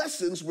life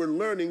lessons we're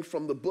learning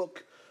from the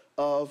book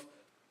of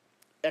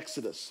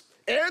Exodus.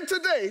 And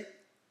today,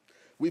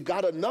 we've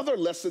got another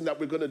lesson that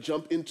we're going to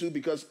jump into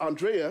because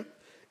Andrea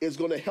is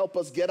going to help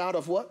us get out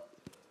of what?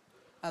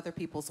 Other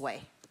people's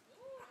way.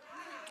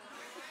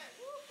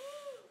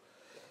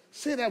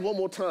 Say that one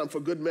more time for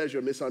good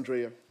measure, Miss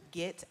Andrea.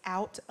 Get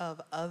out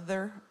of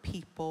other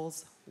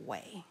people's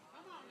way.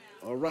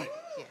 All right.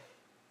 Yeah.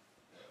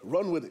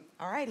 Run with it.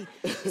 All righty.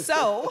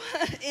 So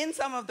in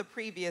some of the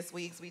previous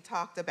weeks, we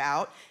talked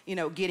about,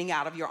 getting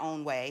out of your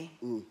own way,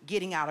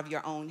 getting out of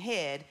your own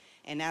head.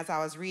 And as I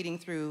was reading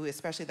through,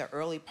 especially the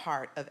early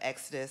part of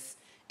Exodus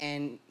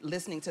and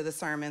listening to the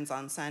sermons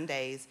on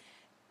Sundays,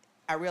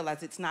 I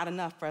realized it's not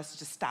enough for us to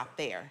just stop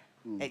there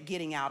at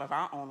getting out of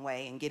our own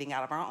way and getting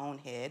out of our own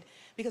head.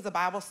 Because the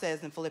Bible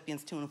says in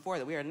Philippians 2 and 4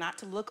 that we are not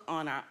to look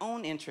on our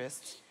own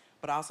interests,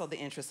 but also the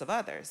interests of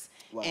others.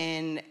 Wow.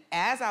 And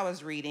as I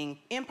was reading,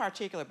 in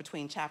particular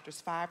between chapters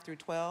 5 through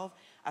 12,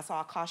 I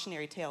saw a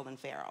cautionary tale in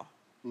Pharoah.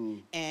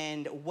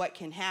 And what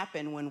can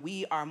happen when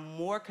we are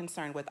more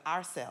concerned with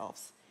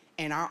ourselves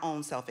and our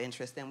own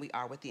self-interest than we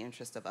are with the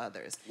interest of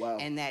others. Wow.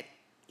 And that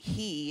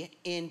he,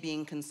 in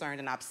being concerned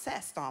and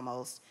obsessed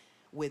almost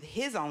with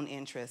his own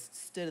interests,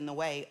 stood in the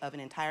way of an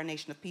entire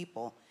nation of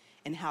people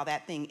and how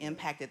that thing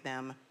impacted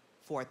them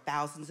for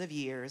thousands of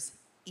years,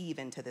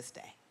 even to this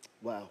day.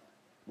 Wow.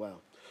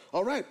 Wow.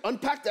 All right,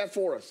 unpack that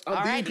for us.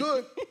 I'm being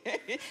good.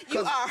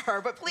 You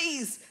are, but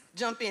please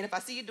jump in. If I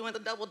see you doing the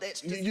double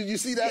dutch, you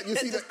see that? You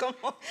see that? Come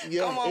on,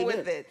 yeah, come on amen.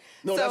 with it.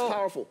 No, so, that's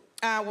powerful.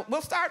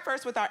 We'll start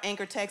first with our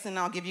anchor text, and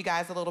I'll give you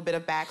guys a little bit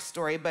of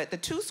backstory. But the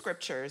two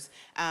scriptures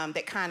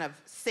that kind of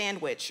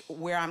sandwich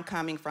where I'm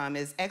coming from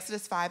is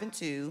Exodus 5 and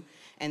 2,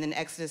 and then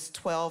Exodus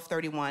 12,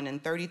 31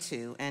 and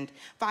 32. And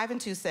 5 and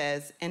 2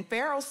 says, "And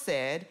Pharaoh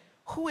said,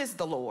 'Who is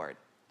the Lord,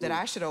 that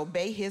I should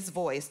obey his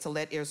voice to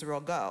let Israel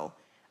go?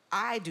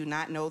 I do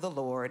not know the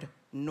Lord,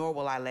 nor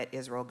will I let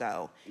Israel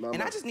go.'" Mama.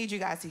 And I just need you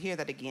guys to hear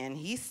that again.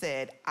 He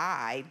said,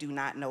 "I do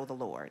not know the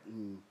Lord."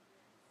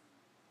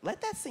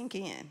 Let that sink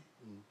in.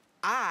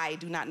 I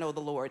do not know the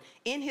Lord.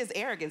 In his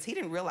arrogance, he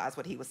didn't realize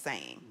what he was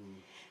saying.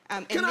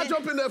 Can I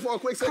jump in there for a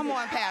quick second? Come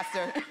on,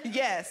 Pastor.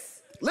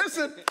 Yes.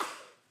 Listen,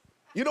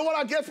 you know what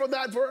I get from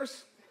that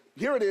verse?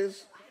 Here it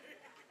is.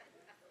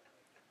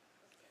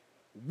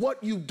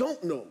 What you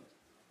don't know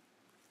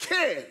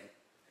can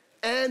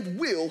and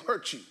will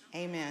hurt you.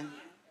 Amen.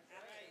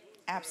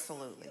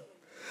 Absolutely.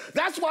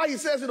 That's why he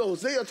says in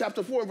Hosea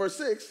chapter 4 and verse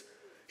 6,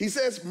 he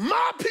says,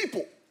 my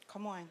people.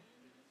 Come on.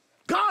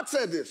 God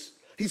said this.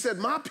 He said,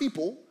 my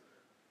people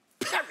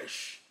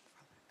perish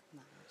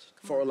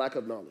for a lack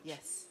of knowledge.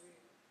 Yes.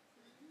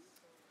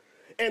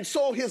 And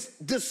so his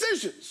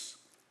decisions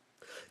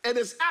and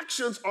his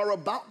actions are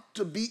about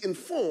to be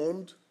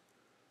informed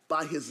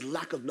by his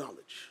lack of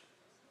knowledge.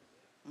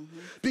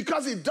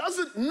 Because he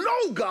doesn't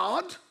know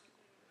God,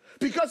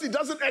 because he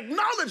doesn't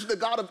acknowledge the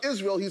God of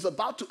Israel, he's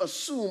about to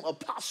assume a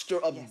posture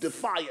of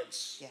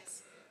defiance.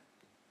 Yes.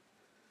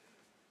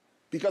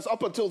 Because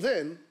up until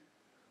then,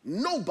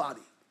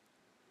 nobody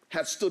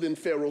had stood in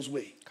Pharaoh's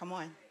way. Come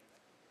on.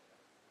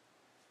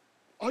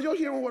 Are y'all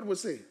hearing what we're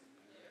saying?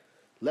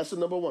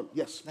 Lesson number 1.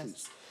 Yes,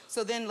 please.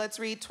 So then let's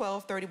read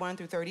 12, 31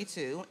 through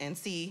 32 and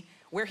see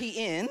where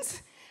he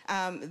ends.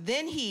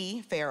 Then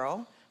he,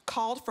 Pharaoh,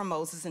 called for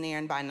Moses and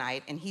Aaron by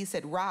night, and he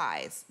said,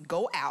 "Rise,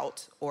 go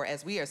out," or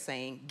as we are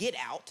saying, get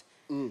out,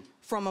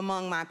 "from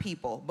among my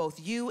people, both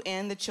you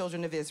and the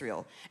children of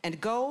Israel, and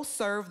go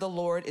serve the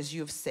Lord as you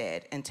have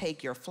said, and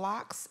take your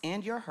flocks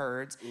and your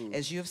herds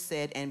as you have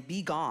said, and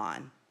be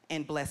gone,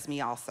 and bless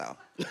me also."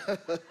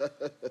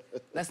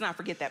 Let's not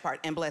forget that part,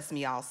 and bless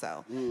me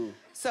also.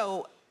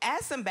 So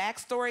as some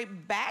backstory,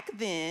 back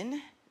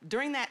then,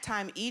 during that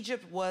time,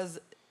 Egypt was,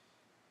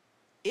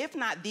 if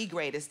not the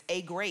greatest,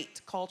 a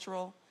great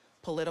cultural,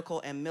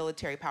 political, and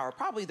military power,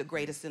 probably the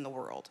greatest in the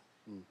world.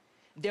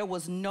 there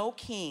was no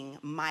king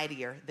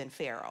mightier than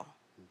Pharaoh.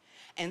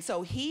 And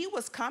so he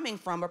was coming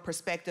from a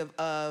perspective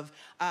of,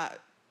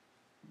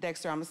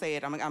 Dexter, I'm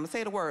gonna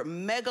say the word,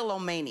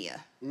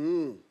 megalomania.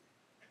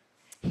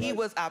 He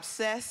was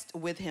obsessed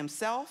with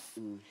himself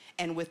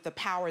and with the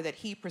power that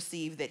he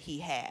perceived that he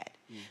had.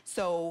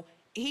 So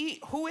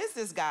who is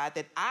this God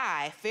that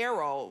I,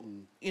 Pharaoh,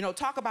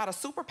 talk about a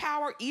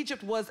superpower?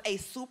 Egypt was a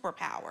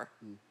superpower.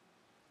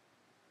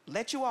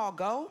 Let you all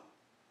go?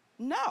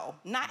 No,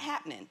 not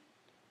happening.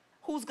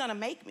 Who's gonna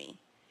make me?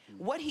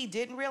 What he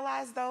didn't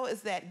realize, though,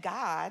 is that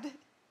God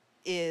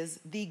is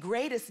the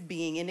greatest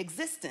being in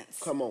existence.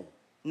 Come on.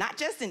 Not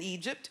just in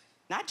Egypt,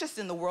 not just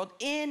in the world,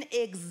 in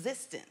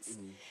existence.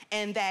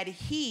 And that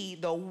he,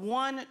 the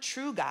one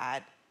true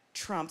God,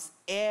 trumps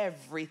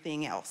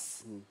everything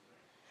else.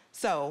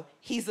 So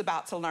he's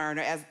about to learn,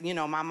 or as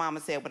my mama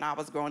said when I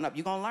was growing up,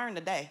 you're gonna learn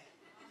today.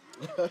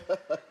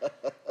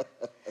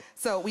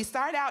 So we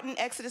start out in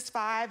Exodus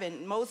 5,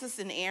 and Moses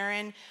and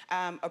Aaron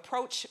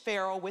approach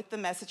Pharaoh with the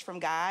message from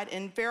God,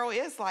 and Pharaoh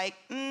is like,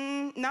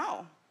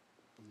 no,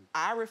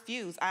 I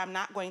refuse. I'm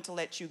not going to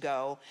let you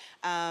go.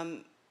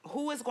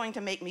 Who is going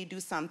to make me do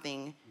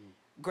something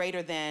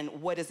greater than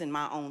what is in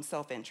my own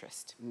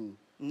self-interest?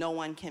 No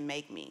one can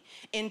make me.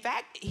 In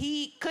fact,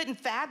 he couldn't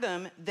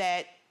fathom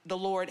that the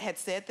Lord had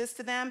said this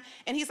to them.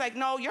 And he's like,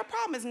 no, your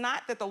problem is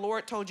not that the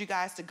Lord told you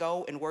guys to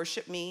go and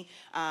worship me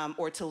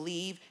or to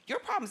leave. Your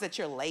problem is that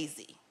you're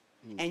lazy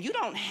and you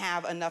don't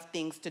have enough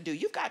things to do.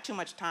 You've got too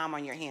much time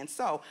on your hands.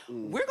 So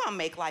we're gonna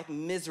make life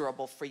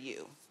miserable for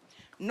you.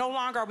 No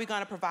longer are we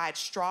gonna provide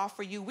straw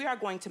for you. We are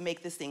going to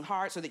make this thing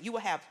hard so that you will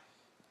have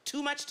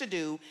too much to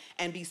do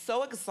and be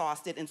so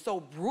exhausted and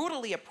so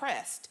brutally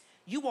oppressed,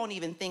 you won't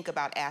even think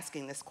about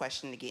asking this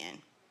question again.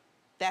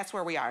 That's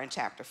where we are in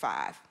chapter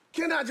 5.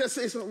 Can I just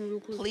say something real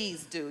quick?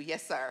 Please do.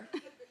 Yes, sir.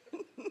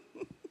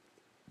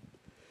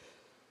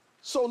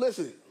 So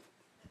listen,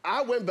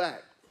 I went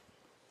back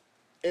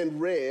and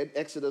read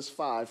Exodus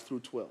 5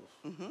 through 12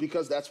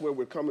 because that's where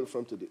we're coming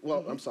from today.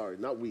 Well, I'm sorry,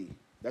 not we.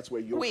 That's where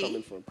you're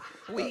coming from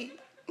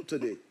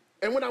today.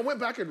 And when I went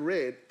back and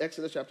read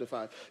Exodus chapter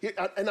 5,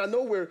 and I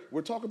know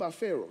we're talking about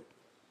Pharaoh,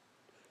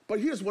 but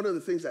here's one of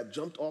the things that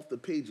jumped off the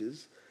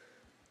pages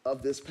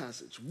of this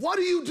passage. What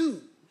do you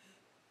do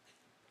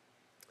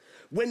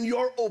when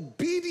your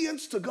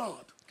obedience to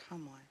God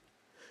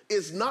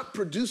is not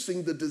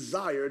producing the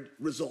desired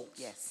results?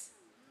 Yes.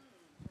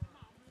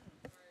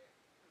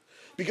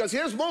 Because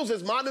here's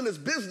Moses minding his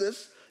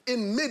business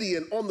in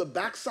Midian on the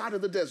backside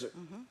of the desert.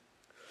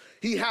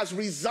 He has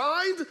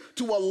resigned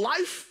to a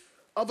life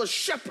of a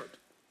shepherd.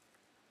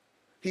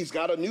 He's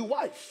got a new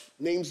wife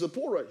named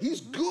Zipporah.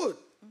 He's good.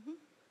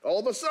 All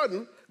of a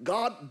sudden,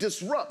 God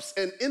disrupts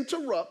and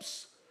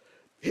interrupts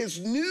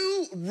his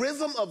new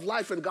rhythm of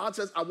life, and God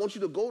says, I want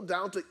you to go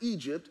down to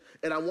Egypt,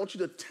 and I want you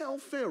to tell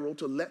Pharaoh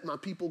to let my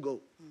people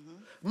go.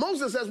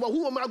 Moses says, well,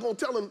 who am I going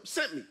to tell him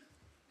sent me?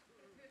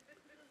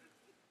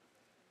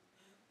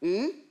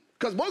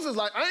 Because Moses is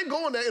like, I ain't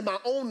going there in my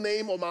own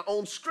name or my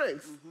own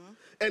strength.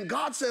 And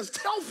God says,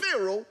 tell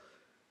Pharaoh,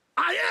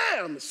 I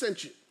am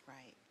sent you.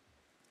 Right.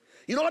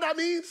 You know what that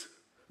means?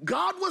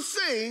 God was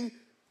saying,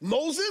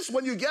 Moses,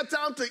 when you get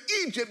down to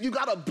Egypt, you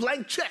got a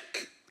blank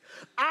check.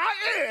 I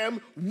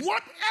am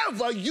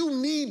whatever you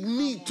need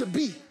me to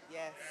be.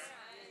 Yes.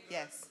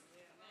 Yes.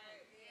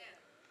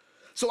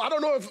 So I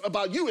don't know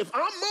about you. If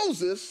I'm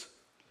Moses,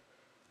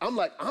 I'm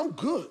like, I'm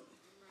good.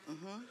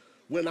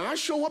 When I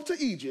show up to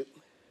Egypt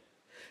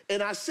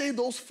and I say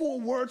those 4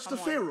 words to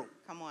Pharaoh,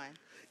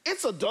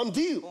 it's a done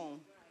deal. Boom.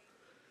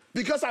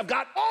 Because I've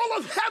got all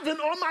of heaven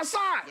on my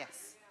side.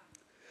 Yes.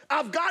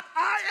 I've got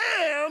I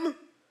am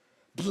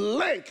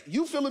blank.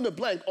 You fill in the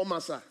blank on my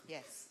side.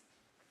 Yes.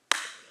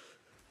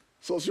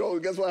 So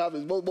guess what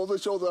happens?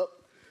 Moses shows up,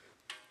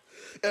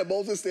 and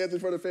Moses stands in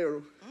front of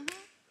Pharaoh.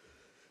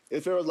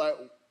 And Pharaoh's like,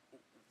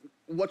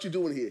 what you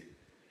doing here?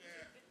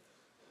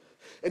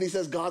 And he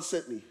says, God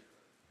sent me.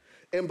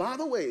 And by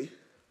the way,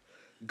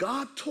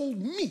 God told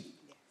me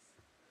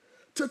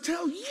to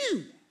tell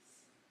you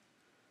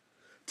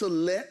to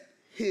let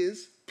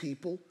his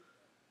people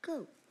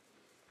go.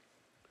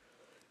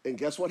 And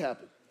guess what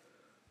happened?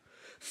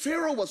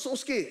 Pharaoh was so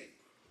scared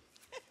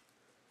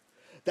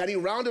that he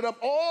rounded up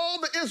all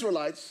the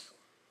Israelites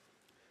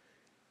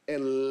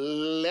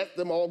and let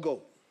them all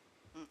go.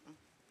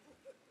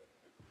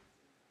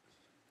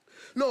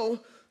 No,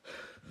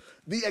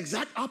 the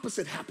exact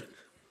opposite happened.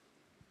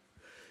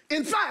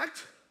 In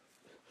fact,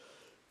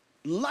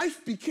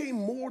 life became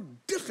more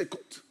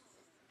difficult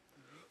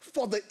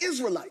for the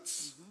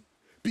Israelites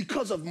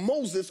because of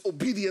Moses'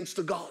 obedience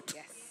to God.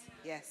 Yes.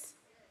 Yes.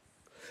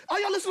 Are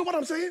y'all listening to what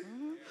I'm saying?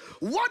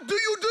 What do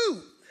you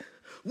do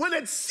when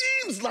it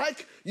seems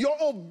like your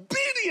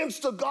obedience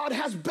to God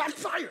has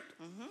backfired?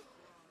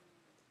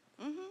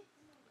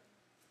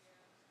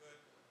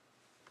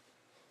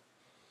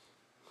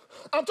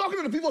 I'm talking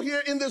to the people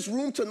here in this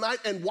room tonight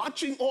and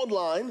watching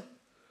online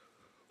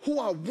who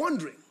are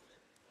wondering,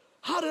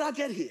 how did I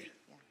get here?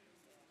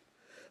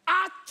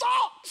 I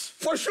thought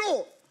for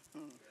sure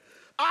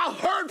I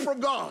heard from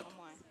God.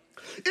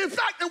 In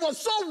fact, it was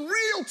so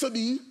real to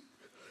me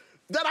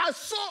that I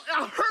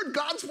heard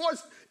God's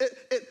voice.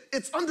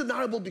 It's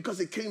undeniable because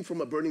it came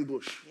from a burning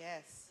bush.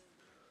 Yes.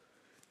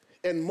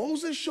 And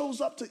Moses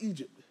shows up to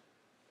Egypt.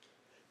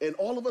 And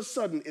all of a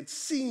sudden, it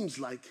seems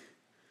like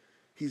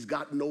he's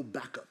got no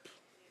backup.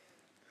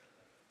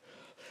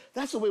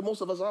 That's the way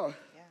most of us are.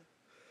 Yeah.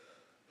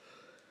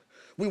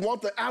 We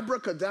want the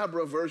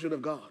abracadabra version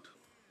of God.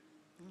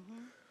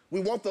 We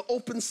want the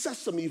open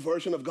sesame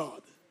version of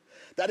God.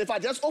 That if I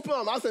just open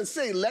my mouth and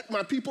say, let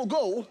my people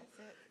go,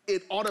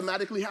 it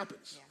automatically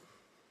happens.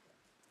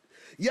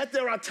 Yeah. Yet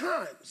there are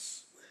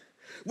times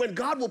when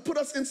God will put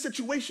us in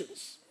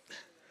situations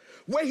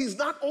where he's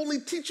not only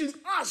teaching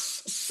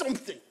us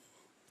something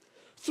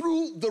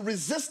through the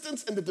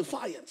resistance and the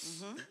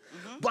defiance,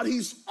 but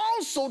he's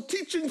also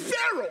teaching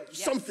Pharaoh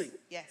something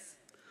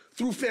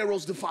through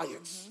Pharaoh's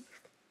defiance.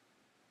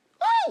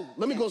 Oh,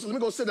 let me go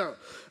sit down.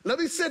 Let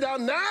me sit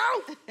down now.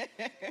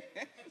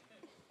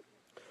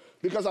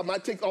 Because I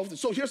might take off.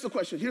 So here's the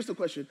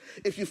question.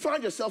 If you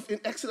find yourself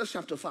in Exodus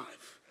chapter 5,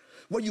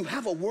 where you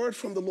have a word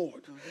from the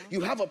Lord,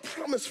 you have a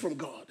promise from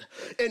God,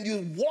 and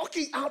you're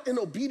walking out in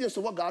obedience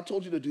to what God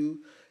told you to do,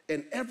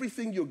 and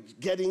everything you're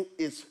getting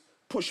is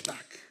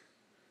pushback,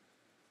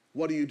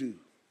 what do?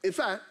 In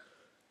fact,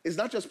 it's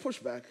not just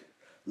pushback.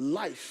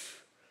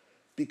 Life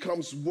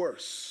becomes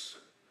worse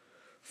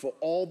for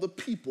all the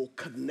people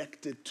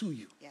connected to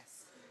you.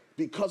 Yes.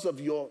 Because of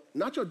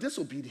not your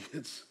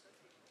disobedience,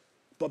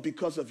 but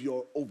because of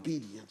your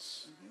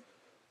obedience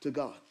to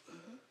God.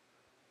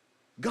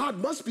 God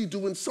must be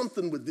doing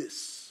something with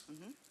this.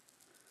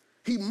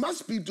 He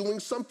must be doing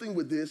something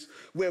with this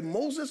where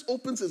Moses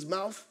opens his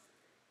mouth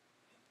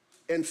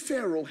and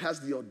Pharaoh has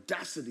the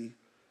audacity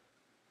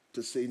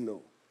to say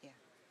no. Yeah.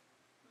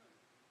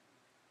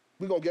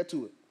 We're going to get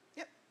to it.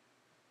 Yep.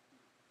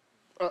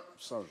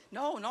 Sorry.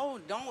 No,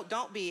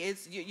 don't be.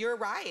 You're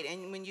right.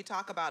 And when you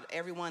talk about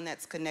everyone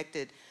that's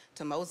connected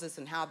to Moses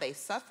and how they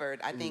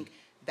suffered, I think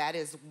that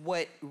is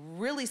what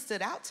really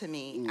stood out to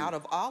me out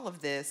of all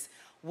of this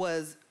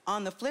was,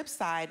 on the flip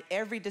side,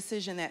 every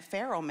decision that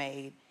Pharaoh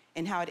made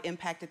and how it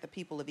impacted the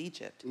people of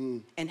Egypt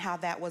and how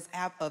that was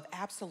of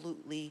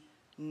absolutely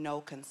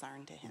no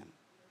concern to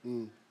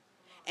him.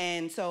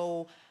 And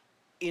so,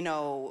 you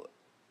know,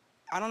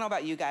 I don't know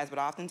about you guys, but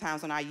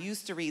oftentimes when I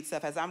used to read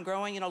stuff, as I'm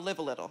growing, live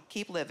a little,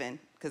 keep living,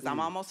 because I'm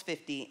almost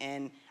 50,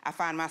 and I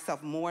find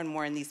myself more and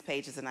more in these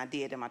pages than I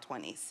did in my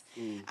 20s.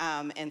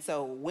 And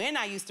so when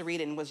I used to read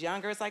it and was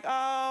younger, it's like,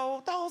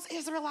 oh, those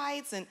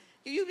Israelites, and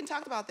you even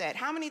talked about that.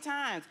 How many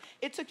times?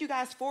 It took you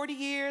guys 40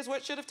 years,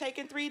 what should have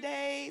taken 3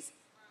 days?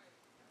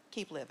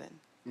 Keep living.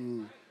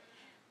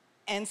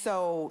 And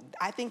so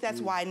I think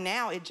that's why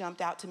now it jumped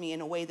out to me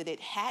in a way that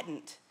it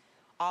hadn't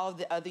all of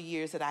the other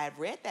years that I had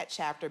read that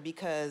chapter,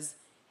 because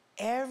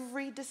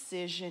every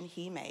decision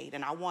he made,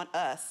 and I want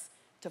us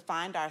to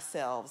find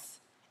ourselves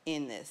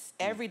in this,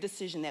 every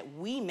decision that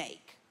we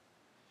make,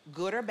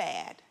 good or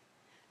bad,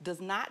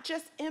 does not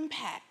just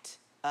impact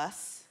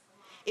us.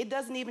 It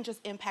doesn't even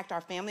just impact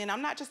our family. And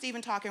I'm not just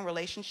even talking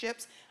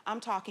relationships. I'm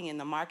talking in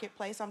the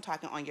marketplace. I'm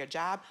talking on your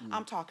job.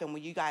 I'm talking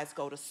when you guys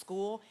go to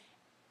school.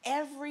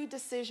 Every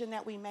decision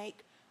that we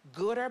make,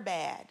 good or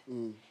bad,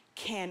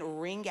 can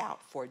ring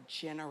out for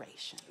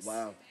generations.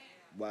 Wow.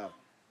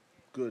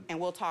 Good. And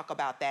we'll talk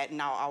about that, and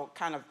I'll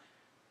kind of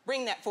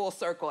bring that full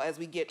circle as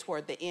we get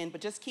toward the end. But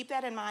just keep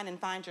that in mind and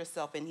find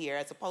yourself in here,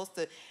 as opposed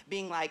to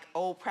being like,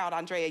 oh, proud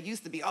Andrea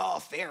used to be, oh,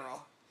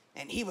 Pharaoh,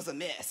 and he was a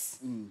mess.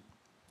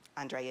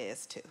 Andrea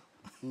is too.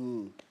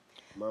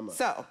 Mama.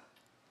 So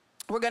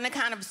we're going to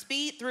kind of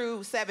speed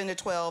through 7 to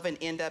 12 and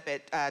end up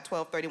at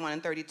 12, 31,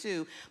 and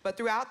 32. But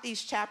throughout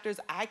these chapters,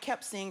 I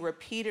kept seeing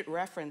repeated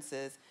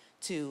references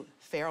to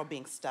Pharaoh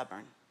being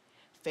stubborn,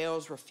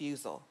 Pharaoh's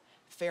refusal,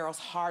 Pharaoh's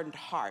hardened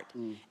heart.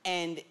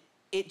 And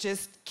it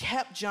just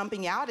kept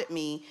jumping out at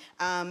me.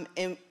 And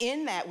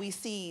in that, we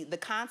see the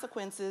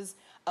consequences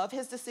of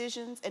his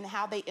decisions and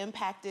how they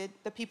impacted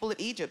the people of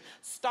Egypt,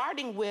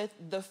 starting with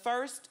the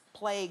first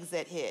plagues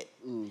that hit.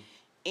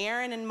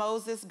 Aaron and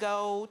Moses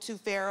go to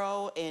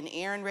Pharaoh, and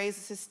Aaron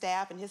raises his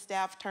staff, and his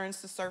staff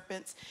turns to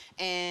serpents.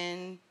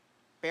 And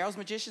Pharaoh's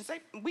magicians say,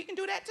 we can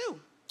do that too.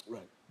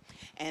 Right.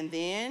 And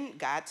then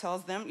God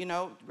tells them,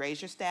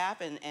 raise your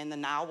staff, and the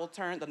Nile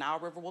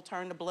River will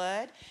turn to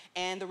blood.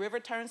 And the river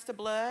turns to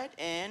blood,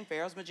 and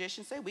Pharaoh's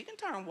magicians say, we can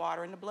turn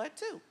water into blood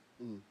too.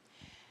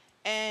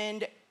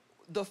 And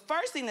the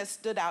first thing that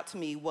stood out to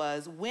me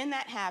was when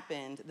that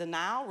happened, the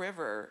Nile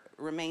River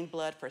remained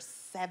blood for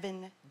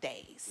 7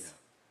 days. Yeah.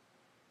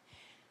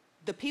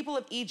 The people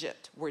of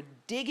Egypt were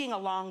digging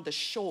along the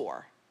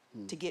shore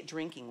to get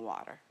drinking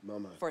water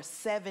for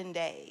 7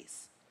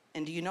 days.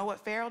 And do you know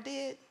what Pharaoh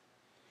did?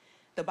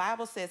 The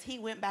Bible says he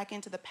went back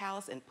into the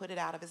palace and put it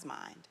out of his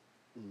mind.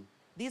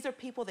 These are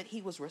people that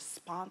he was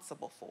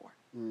responsible for.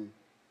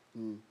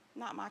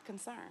 Not my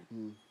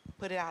concern.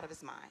 Put it out of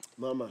his mind.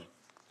 Mama.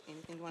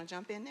 Anything you want to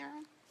jump in there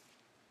on?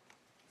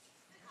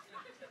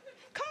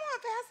 Come on,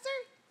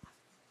 Pastor.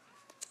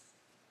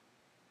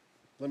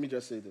 Let me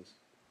just say this.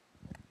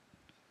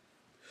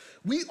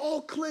 We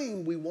all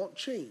claim we want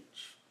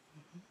change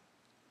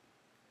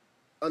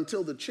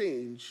until the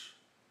change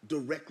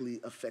directly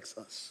affects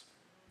us.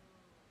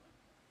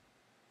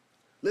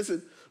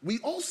 Listen, we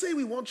all say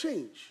we want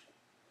change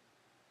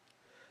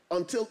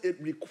until it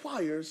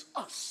requires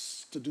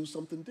us to do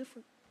something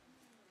different.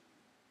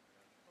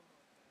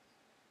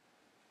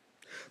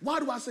 Why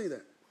do I say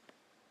that?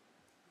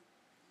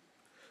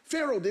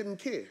 Pharaoh didn't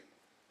care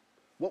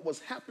what was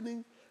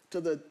happening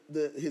to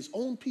his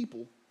own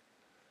people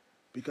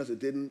because it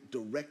didn't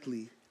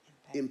directly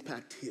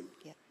impact him.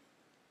 Yep.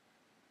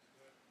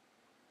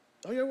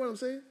 Oh, you hear what I'm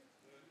saying?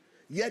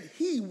 Yet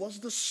he was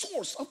the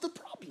source of the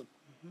problem.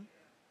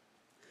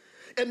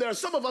 And there are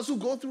some of us who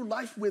go through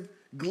life with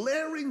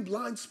glaring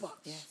blind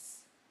spots. Yes.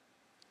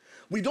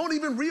 We don't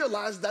even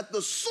realize that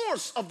the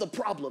source of the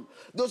problem,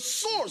 the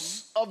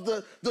source of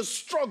the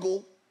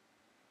struggle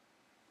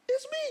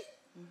is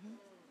me.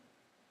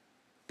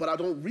 But I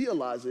don't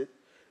realize it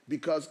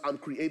because I'm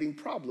creating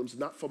problems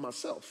not for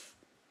myself.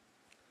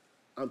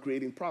 I'm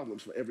creating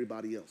problems for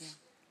everybody else. Yeah.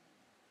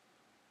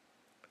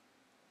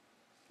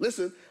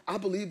 Listen, I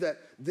believe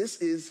that this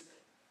is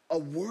a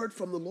word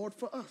from the Lord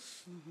for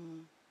us.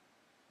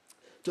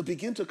 To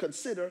begin to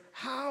consider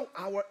how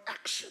our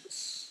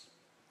actions,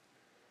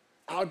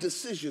 our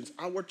decisions,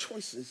 our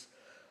choices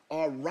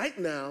are right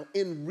now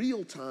in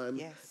real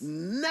time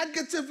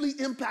negatively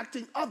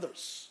impacting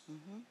others,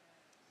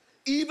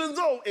 even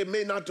though it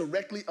may not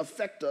directly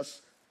affect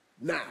us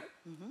now.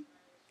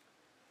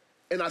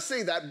 And I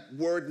say that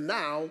word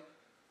now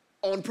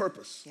on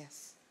purpose.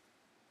 Yes.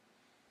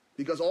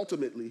 Because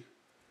ultimately,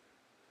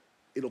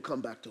 it'll come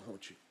back to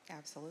haunt you.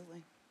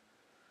 Absolutely.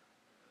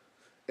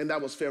 And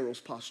that was Pharaoh's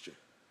posture.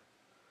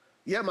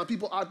 Yeah, my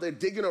people out there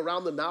digging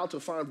around the Nile to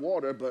find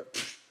water, but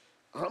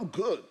I'm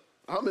good.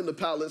 I'm in the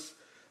palace.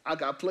 I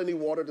got plenty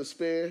water to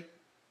spare.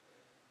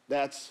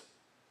 That's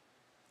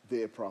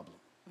their problem.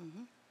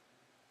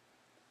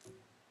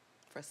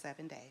 For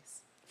 7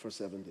 days. For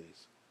 7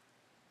 days.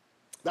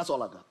 That's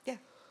all I got. Yeah.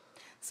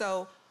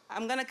 So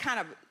I'm going to kind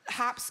of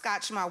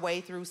hopscotch my way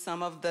through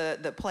some of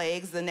the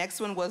plagues. The next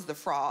one was the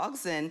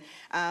frogs. And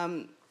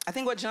I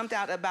think what jumped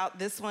out about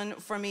this one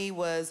for me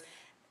was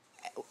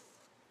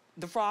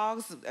the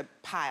frogs,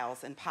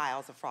 piles and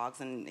piles of frogs,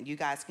 and you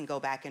guys can go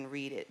back and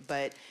read it.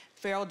 But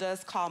Pharaoh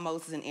does call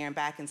Moses and Aaron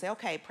back and say,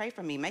 okay, pray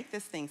for me, make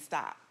this thing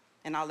stop,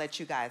 and I'll let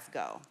you guys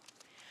go.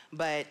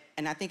 But,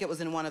 and I think it was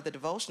in one of the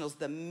devotionals,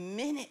 the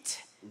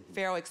minute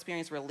Pharaoh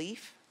experienced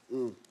relief,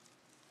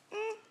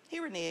 he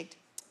reneged.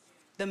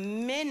 The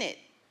minute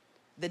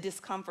the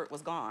discomfort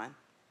was gone,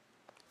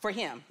 for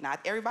him,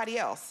 not everybody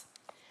else,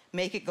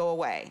 make it go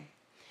away.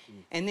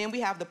 And then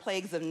we have the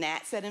plagues of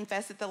gnats that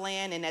infested the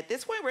land. And at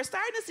this point, we're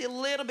starting to see a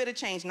little bit of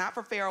change, not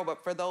for Pharaoh,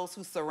 but for those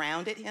who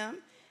surrounded him.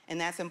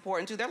 And that's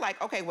important too. They're like,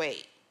 okay,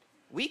 wait,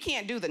 we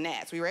can't do the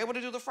gnats. We were able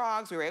to do the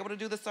frogs. We were able to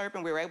do the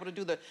serpent. We were able to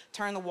do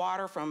turn the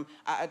water from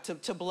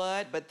to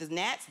blood. But the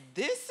gnats,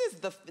 this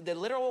is the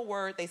literal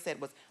word they said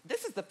was,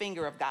 this is the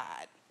finger of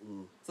God.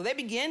 So they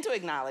begin to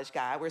acknowledge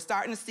God. We're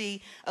starting to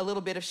see a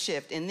little bit of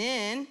shift. And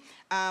then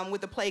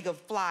with the plague of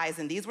flies,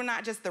 and these were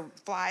not just the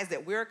flies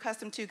that we're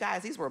accustomed to,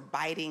 guys. These were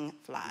biting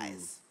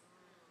flies.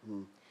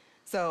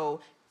 So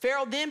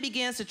Pharaoh then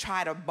begins to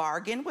try to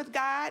bargain with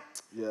God.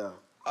 Yeah.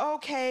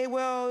 Okay,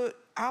 well,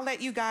 I'll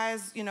let you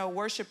guys,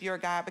 worship your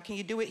God, but can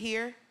you do it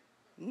here?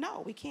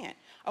 No, we can't.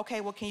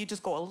 Okay, well, can you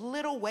just go a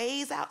little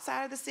ways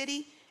outside of the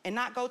city and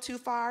not go too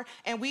far?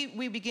 And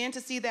we begin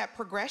to see that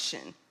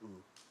progression.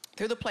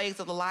 Through the plagues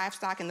of the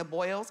livestock and the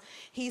boils,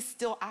 he's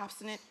still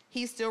obstinate.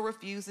 He still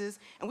refuses.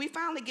 And we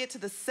finally get to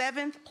the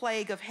 7th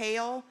plague of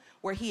hail,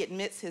 where he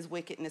admits his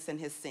wickedness and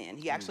his sin.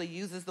 He actually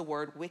uses the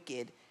word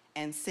wicked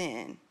and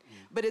sin.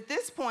 But at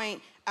this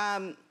point,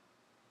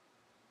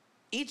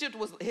 Egypt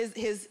was,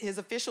 his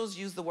officials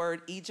used the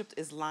word, Egypt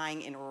is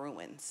lying in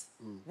ruins.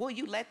 Will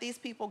you let these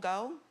people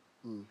go?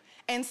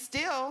 And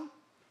still,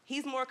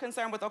 he's more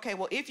concerned with, okay,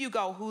 well, if you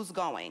go, who's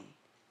going?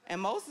 And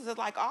Moses is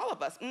like, all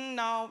of us.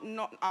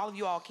 No, all of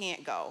you all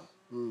can't go.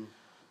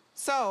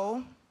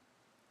 So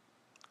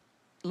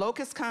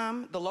locusts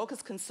come, the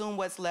locusts consume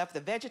what's left,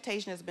 the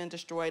vegetation has been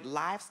destroyed,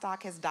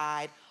 livestock has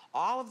died,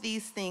 all of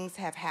these things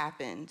have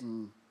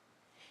happened.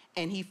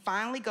 And he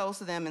finally goes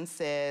to them and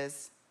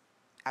says,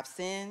 I've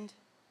sinned,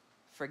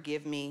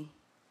 forgive me,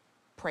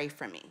 pray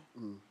for me.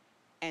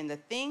 And the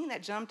thing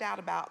that jumped out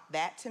about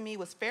that to me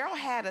was Pharaoh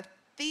had a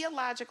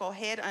theological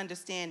head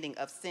understanding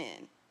of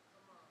sin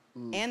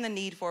and the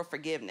need for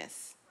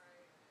forgiveness.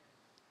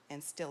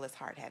 And still his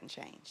heart hadn't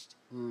changed.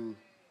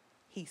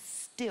 He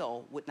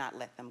still would not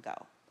let them go.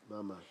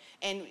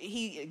 And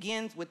he,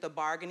 again, with the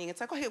bargaining, it's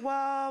like, okay,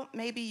 well,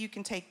 maybe you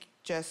can take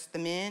just the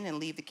men and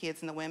leave the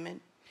kids and the women.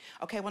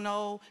 Okay, well,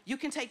 no, you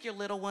can take your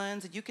little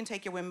ones and you can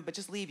take your women, but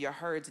just leave your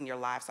herds and your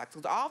livestock.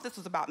 So all of this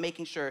was about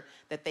making sure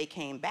that they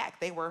came back.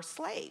 They were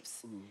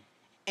slaves.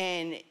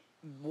 And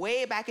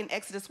way back in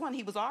Exodus 1,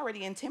 he was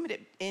already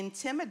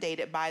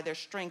intimidated by their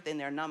strength and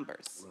their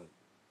numbers.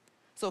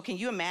 So can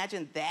you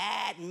imagine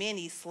that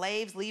many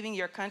slaves leaving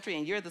your country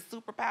and you're the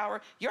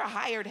superpower? You're a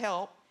hired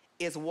help.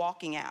 is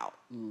walking out.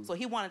 So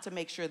he wanted to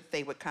make sure that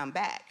they would come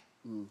back.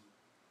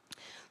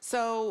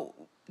 So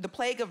the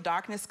plague of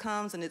darkness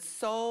comes, and it's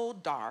so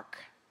dark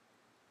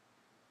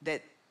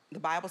that the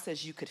Bible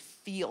says you could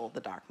feel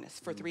the darkness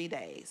for 3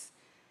 days.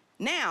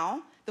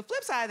 Now, the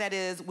flip side of that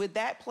is, with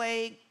that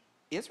plague,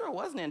 Israel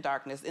wasn't in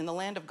darkness. In the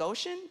land of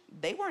Goshen,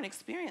 they weren't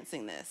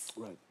experiencing this.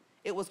 Right.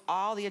 It was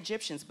all the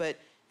Egyptians. But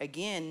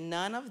again,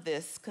 none of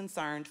this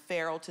concerned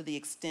Pharaoh to the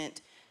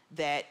extent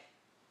that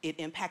it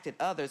impacted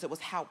others. It was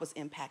how it was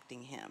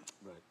impacting him.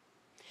 Right.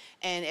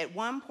 And at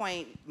one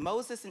point,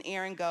 Moses and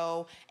Aaron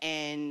go,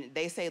 and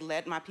they say,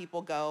 let my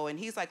people go. And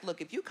he's like,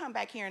 look, if you come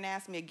back here and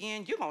ask me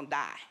again, you're going to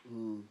die.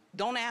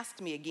 Don't ask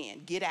me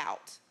again. Get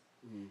out.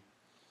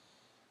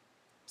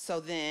 So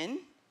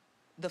then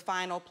the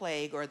final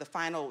plague, or the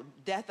final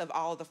death of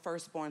all of the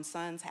firstborn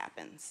sons,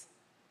 happens.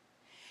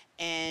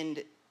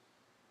 And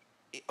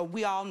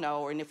we all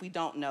know, and if we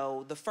don't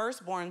know, the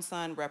firstborn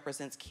son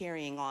represents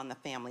carrying on the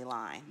family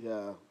line.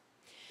 Yeah.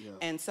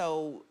 And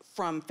so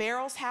from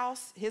Pharaoh's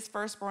house, his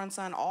firstborn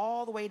son,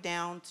 all the way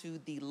down to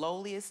the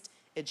lowliest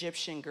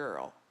Egyptian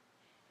girl,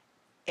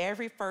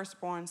 every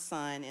firstborn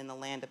son in the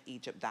land of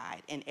Egypt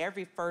died, and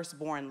every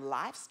firstborn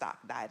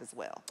livestock died as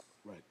well.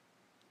 Right.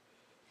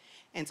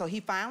 And so he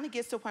finally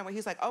gets to a point where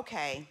he's like,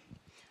 okay,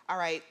 all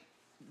right,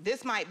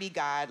 this might be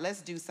God.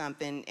 Let's do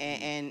something.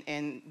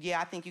 And yeah,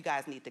 I think you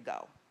guys need to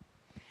go.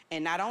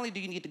 And not only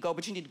do you need to go,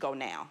 but you need to go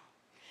now.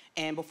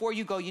 And before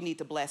you go, you need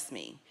to bless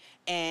me.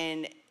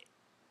 And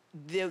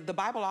the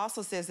Bible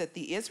also says that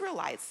the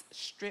Israelites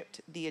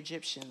stripped the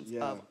Egyptians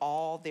of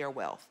all their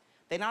wealth.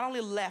 They not only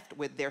left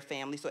with their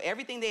family, so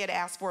everything they had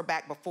asked for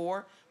back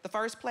before the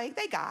first plague,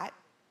 they got.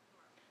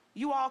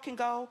 You all can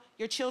go,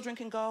 your children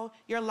can go,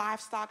 your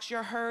livestock,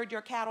 your herd,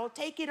 your cattle,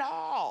 take it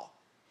all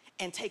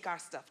and take our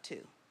stuff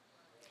too.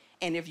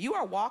 And if you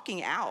are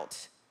walking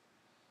out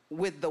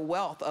with the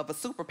wealth of a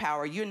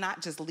superpower, you're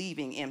not just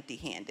leaving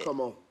empty-handed.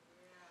 Come on.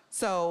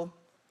 So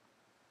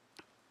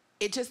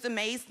it just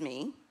amazed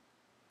me.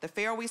 The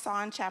Pharaoh we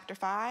saw in chapter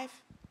 5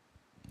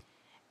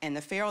 and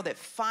the Pharaoh that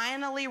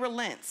finally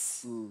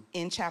relents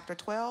in chapter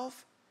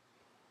 12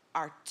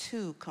 are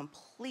two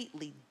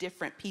completely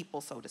different people,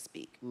 so to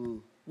speak.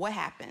 What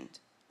happened?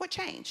 What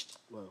changed?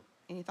 Wow.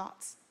 Any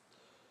thoughts?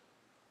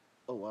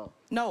 Oh, wow.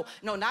 No,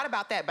 not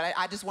about that, but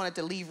I just wanted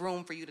to leave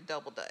room for you to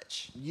double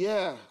dutch.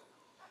 Yeah.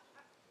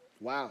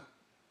 Wow.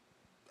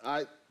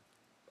 I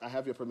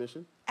have your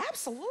permission?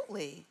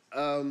 Absolutely.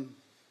 Wow.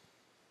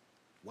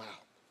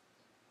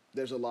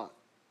 There's a lot.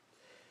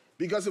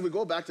 Because if we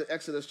go back to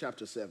Exodus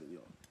chapter 7,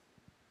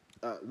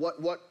 y'all,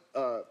 what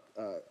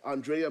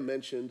Andrea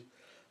mentioned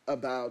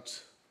about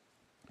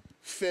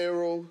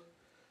Pharaoh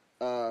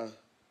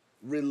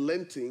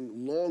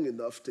relenting long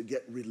enough to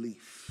get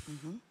relief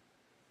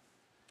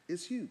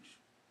is huge.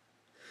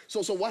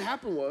 So what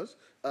happened was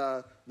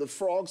the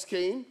frogs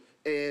came,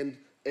 and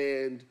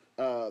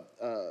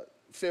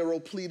Pharaoh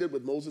pleaded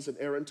with Moses and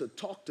Aaron to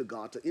talk to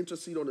God, to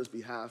intercede on his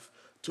behalf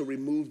to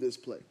remove this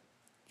plague.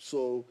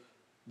 So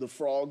the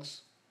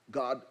frogs,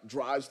 God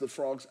drives the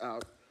frogs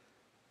out.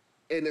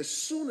 And as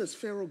soon as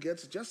Pharaoh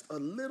gets just a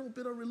little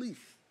bit of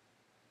relief,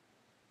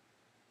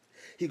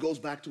 he goes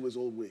back to his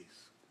old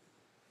ways.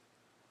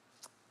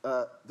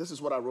 This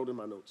is what I wrote in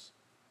my notes.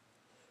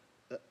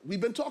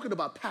 We've been talking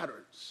about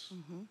patterns.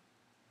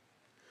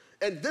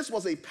 And this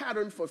was a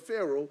pattern for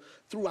Pharaoh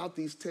throughout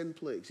these 10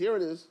 plagues. Here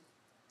it is.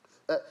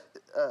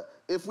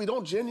 If we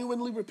don't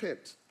genuinely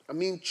repent,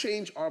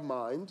 change our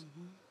mind,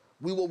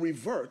 we will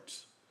revert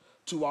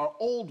to our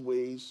old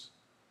ways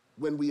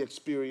when we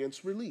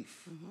experience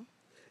relief.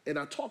 And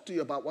I talked to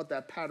you about what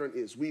that pattern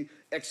is. We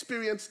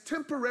experience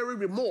temporary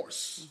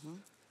remorse.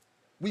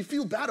 We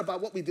feel bad about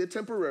what we did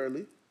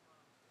temporarily,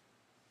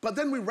 but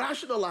then we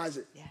rationalize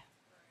it. Yeah.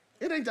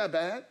 It ain't that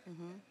bad.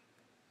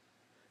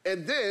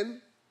 And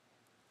then,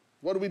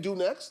 what do we do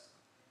next?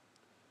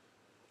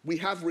 We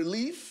have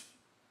relief,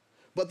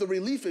 but the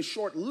relief is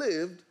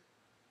short-lived,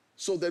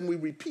 so then we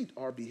repeat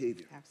our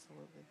behavior.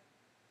 Absolutely.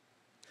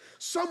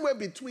 Somewhere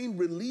between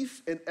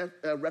relief and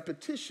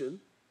repetition,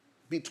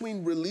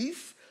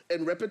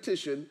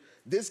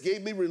 this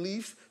gave me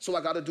relief, so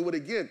I got to do it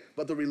again.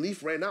 But the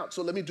relief ran out,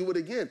 so let me do it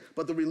again.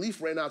 But the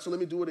relief ran out, so let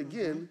me do it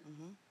again.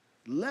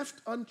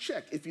 Left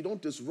unchecked, if you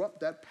don't disrupt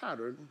that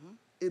pattern,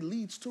 it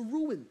leads to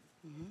ruin.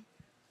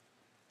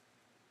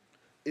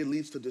 It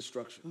leads to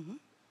destruction.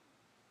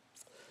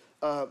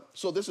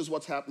 So this is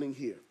what's happening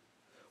here.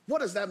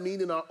 What does that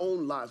mean in our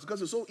own lives?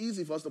 Because it's so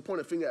easy for us to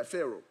point a finger at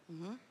Pharaoh.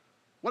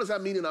 What does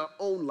that mean in our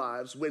own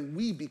lives when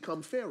we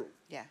become Pharaoh?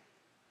 Yeah.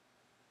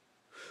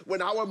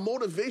 When our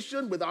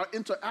motivation with our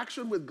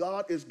interaction with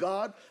God is,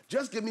 God,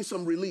 just give me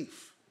some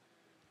relief.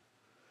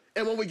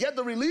 And when we get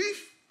the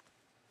relief,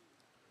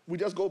 we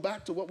just go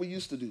back to what we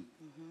used to do.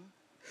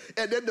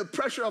 And then the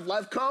pressure of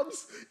life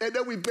comes, and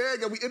then we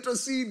beg and we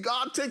intercede,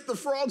 God, take the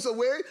frogs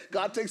away.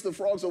 God takes the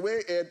frogs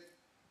away, and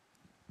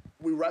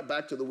we're right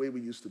back to the way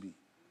we used to be.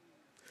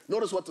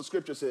 Notice what the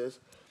scripture says.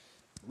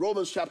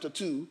 Romans chapter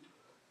 2,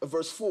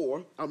 verse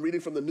 4, I'm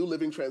reading from the New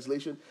Living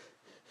Translation.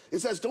 It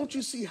says, don't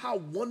you see how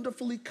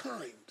wonderfully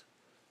kind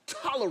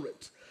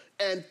tolerant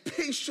and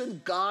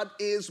patient God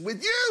is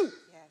with you.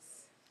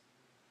 Yes.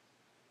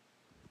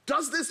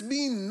 Does this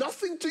mean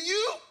nothing to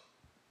you?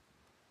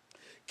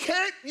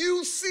 Can't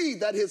you see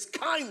that his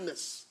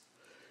kindness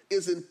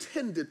is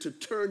intended to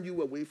turn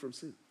you away from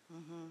sin?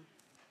 Mm-hmm.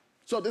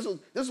 So this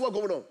is what's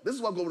going on. This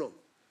is what's going on.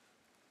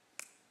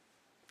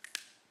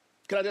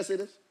 Can I just say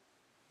this?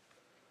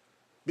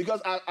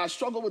 Because I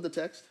struggle with the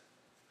text.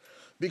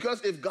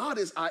 Because if God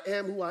is I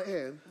am who I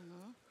am,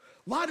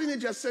 why didn't he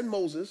just send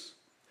Moses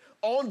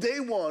on day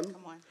one?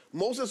 Come on.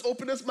 Moses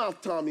opened his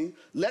mouth, Tommy,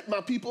 let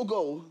my people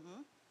go,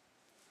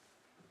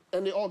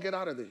 and they all get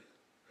out of there.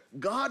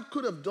 God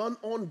could have done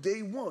on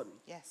day one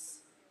Yes.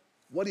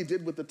 what he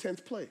did with the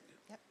 10th plague.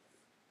 Yep.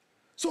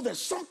 So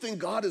there's something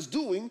God is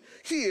doing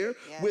here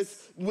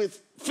Yes.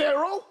 with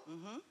Pharaoh,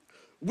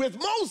 with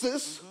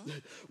Moses,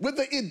 with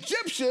the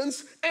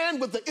Egyptians,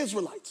 and with the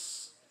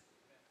Israelites.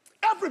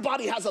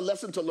 Everybody has a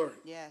lesson to learn.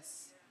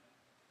 Yes.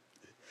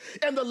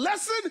 And the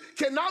lesson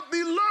cannot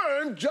be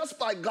learned just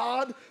by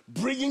God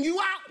bringing you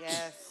out.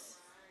 Yes.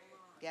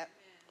 Yep.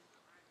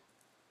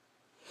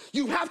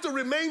 You have to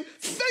remain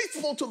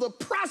faithful to the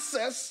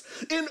process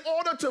in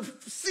order to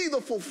see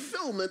the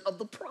fulfillment of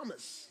the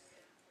promise.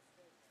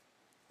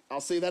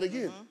 I'll say that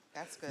again.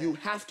 That's good. You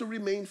have to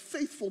remain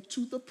faithful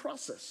to the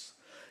process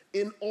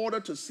in order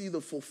to see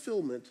the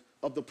fulfillment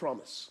of the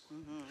promise.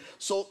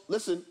 So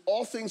listen,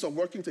 all things are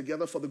working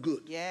together for the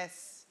good.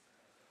 Yes.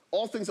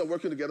 All things are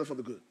working together for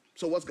the good.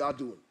 So what's God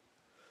doing?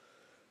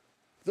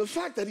 The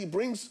fact that he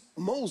brings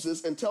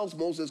Moses and tells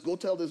Moses, go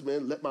tell this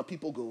man, let my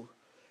people go,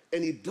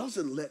 and he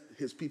doesn't let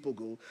his people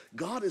go,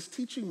 God is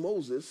teaching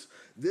Moses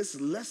this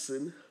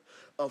lesson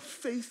of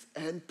faith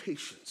and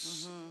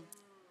patience.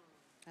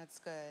 That's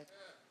good.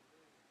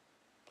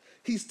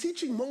 He's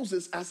teaching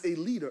Moses as a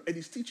leader, and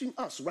he's teaching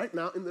us right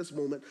now in this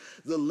moment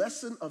the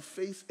lesson of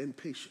faith and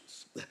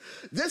patience.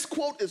 This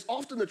quote is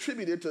often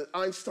attributed to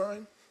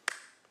Einstein,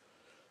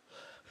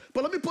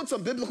 but let me put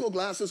some biblical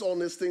glasses on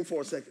this thing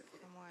for a second.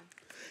 Come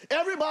on.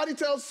 Everybody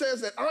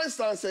says that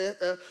Einstein said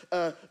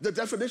the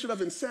definition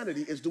of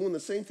insanity is doing the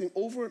same thing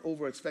over and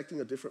over, expecting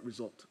a different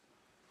result.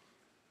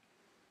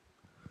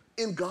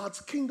 In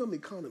God's kingdom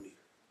economy,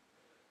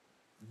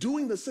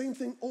 doing the same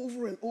thing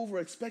over and over,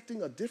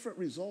 expecting a different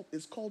result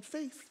is called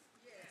faith.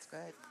 That's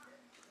good.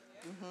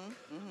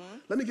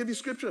 Let me give you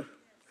scripture.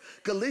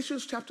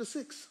 Galatians chapter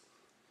 6.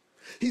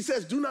 He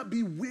says, do not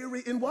be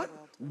weary in what?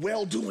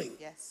 Well-doing.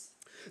 Yes.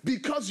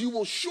 Because you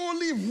will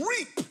surely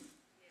reap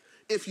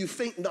if you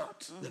faint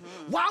not.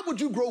 Why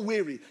would you grow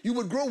weary? You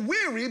would grow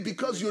weary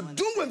because you're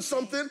doing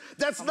something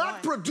that's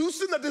not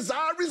producing the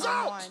desired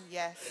result.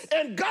 Yes.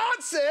 And God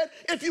said,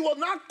 if you will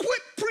not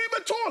quit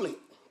prematurely,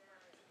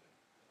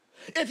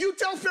 if you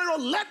tell Pharaoh,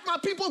 let my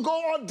people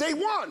go on day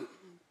one,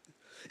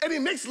 and he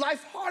makes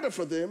life harder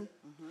for them,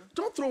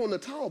 don't throw in the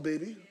towel,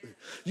 baby.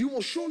 You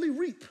will surely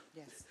reap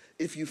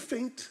if you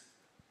faint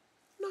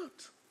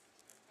not.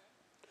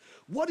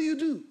 What do you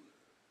do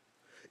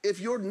if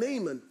you're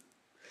Naaman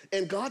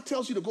and God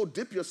tells you to go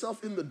dip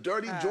yourself in the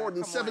dirty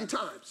Jordan 7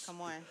 times?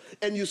 Come on.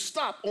 And you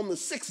stop on the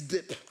 6th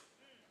dip?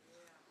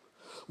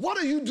 What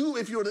do you do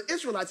if you're the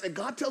Israelites and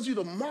God tells you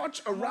to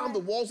march around the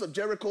walls of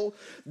Jericho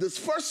this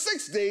first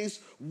 6 days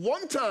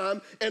 1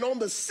 time, and on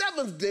the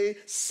 7th day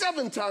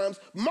 7 times,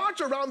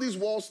 march around these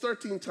walls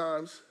 13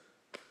 times,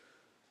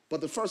 but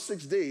the first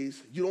 6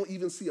 days you don't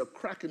even see a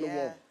crack in the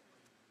wall?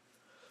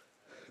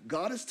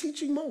 God is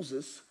teaching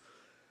Moses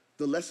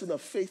the lesson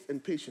of faith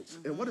and patience.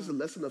 And what is the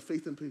lesson of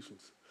faith and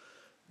patience?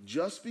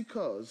 Just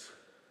because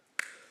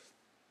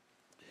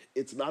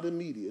it's not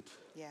immediate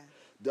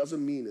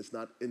doesn't mean it's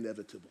not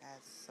inevitable.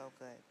 That's so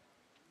good.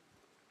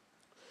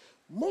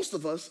 Most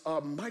of us are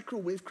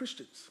microwave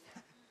Christians.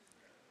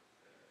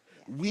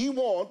 We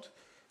want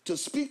to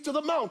speak to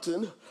the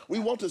mountain. We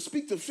want to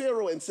speak to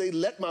Pharaoh and say,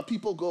 let my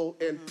people go.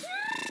 And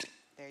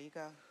there you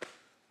go.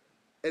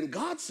 And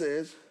God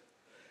says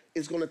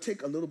it's going to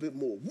take a little bit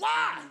more.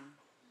 Why?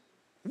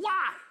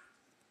 Why?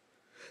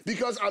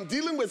 Because I'm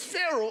dealing with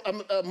Pharaoh,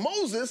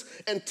 Moses,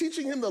 and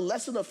teaching him the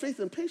lesson of faith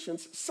and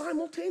patience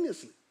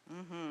simultaneously.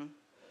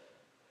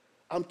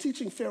 I'm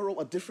teaching Pharaoh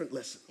a different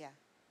lesson.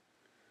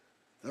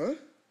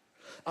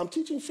 I'm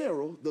teaching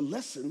Pharaoh the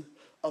lesson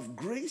of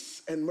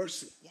grace and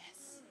mercy.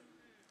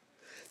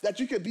 That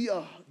you can be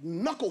a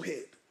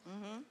knucklehead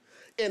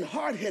and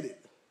hard-headed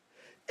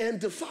and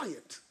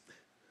defiant.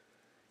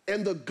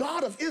 And the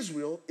God of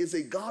Israel is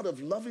a God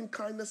of loving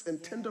kindness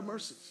and tender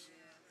mercies.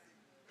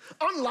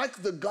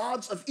 Unlike the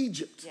gods of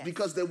Egypt,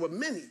 because there were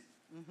many.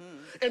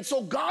 And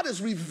so God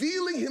is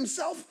revealing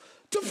himself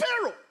to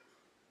Pharaoh.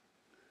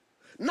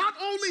 Not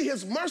only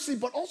his mercy,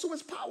 but also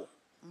his power.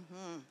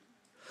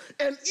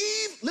 And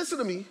Eve, listen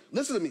to me.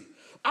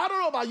 I don't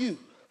know about you,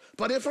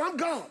 but if I'm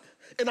God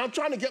and I'm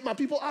trying to get my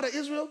people out of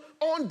Israel,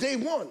 on day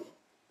 1,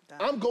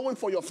 I'm going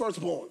for your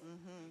firstborn.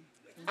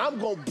 I'm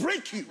going to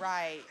break you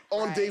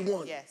on day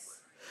 1.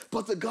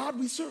 But the God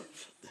we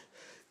serve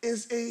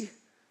is a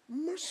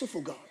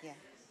merciful God.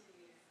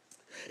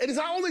 And he's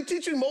not only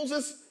teaching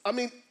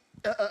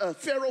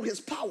Pharaoh his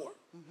power,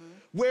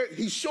 where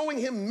he's showing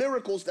him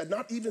miracles that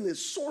not even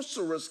his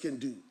sorcerers can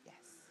do. Yes.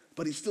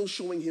 But he's still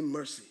showing him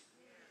mercy.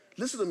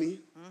 Listen to me.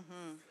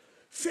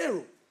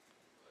 Pharaoh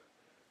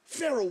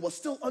was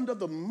still under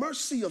the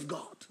mercy of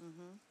God.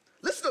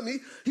 Listen to me.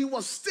 He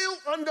was still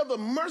under the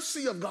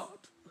mercy of God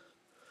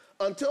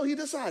until he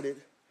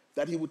decided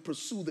that he would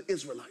pursue the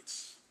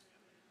Israelites.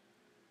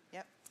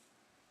 Yep.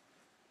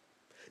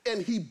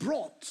 And he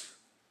brought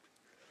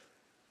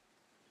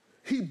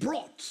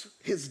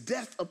his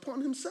death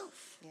upon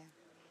himself. Yeah.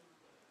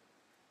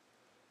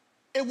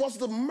 It was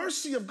the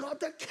mercy of God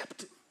that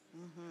kept him.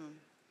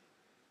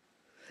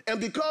 And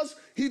because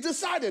he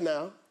decided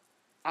now,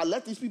 I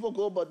let these people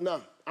go, but nah,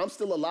 I'm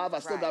still alive. I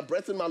still got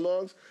breath in my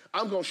lungs.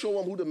 I'm going to show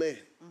them who the man.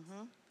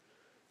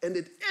 And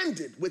it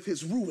ended with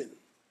his ruin.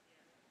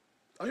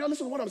 Are y'all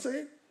listening to what I'm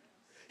saying?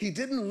 He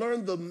didn't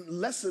learn the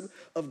lesson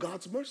of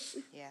God's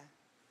mercy. Yeah.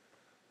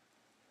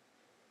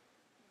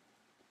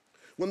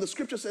 When the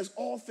scripture says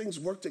all things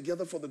work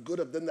together for the good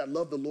of them that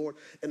love the Lord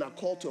and are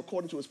called to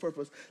according to his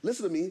purpose,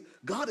 listen to me,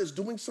 God is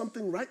doing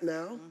something right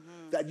now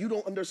that you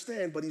don't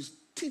understand, but he's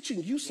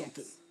teaching you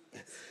something.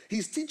 Yes.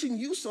 He's teaching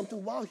you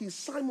something while he's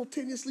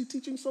simultaneously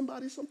teaching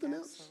somebody something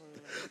else.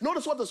 Absolutely.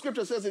 Notice what the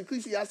scripture says in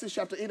Ecclesiastes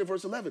chapter 8 and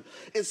verse 11.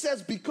 It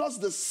says, because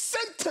the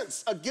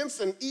sentence against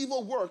an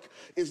evil work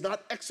is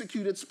not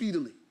executed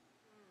speedily.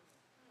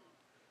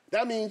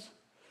 That means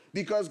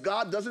because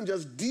God doesn't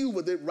just deal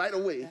with it right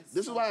away.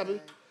 This is what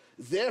happened.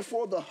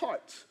 Therefore, the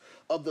heart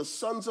of the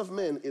sons of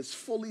men is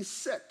fully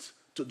set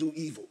to do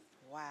evil.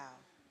 Wow.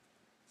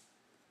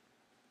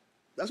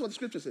 That's what the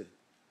scripture said.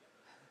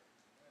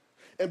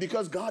 And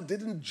because God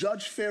didn't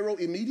judge Pharaoh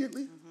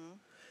immediately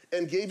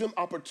and gave him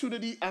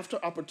opportunity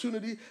after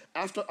opportunity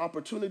after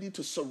opportunity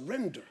to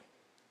surrender,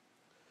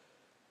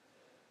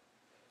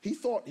 he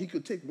thought he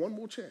could take one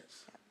more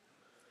chance.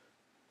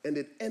 And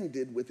it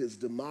ended with his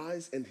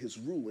demise and his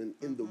ruin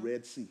in the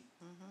Red Sea.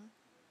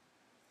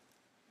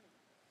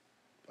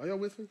 Are y'all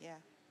with me? Yeah.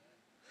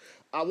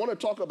 I want to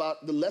talk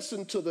about the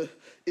lesson to the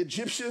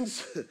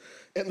Egyptians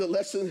and the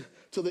lesson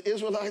to the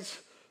Israelites.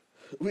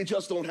 We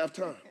just don't have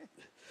time.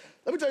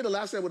 Let me tell you the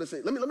last thing I want to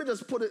say. Let me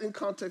just put it in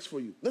context for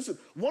you. Listen,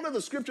 one of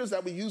the scriptures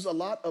that we use a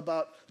lot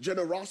about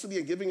generosity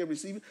and giving and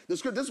receiving,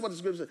 this is what the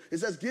scripture says. It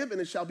says, give and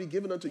it shall be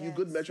given unto you,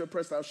 good measure,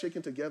 pressed down,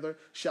 shaken together,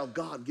 shall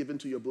God give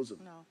into your bosom.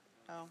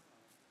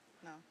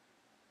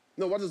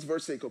 No, what does the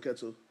verse say,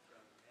 Koketsu?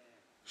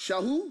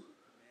 Shall who?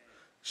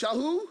 Shall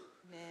who?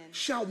 Men.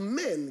 Shall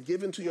men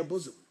give into your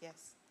bosom.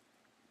 Yes.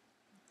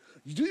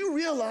 Do you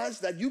realize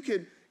that you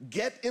can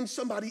get in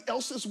somebody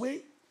else's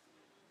way?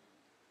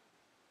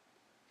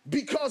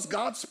 Because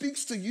God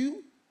speaks to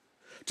you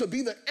to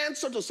be the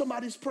answer to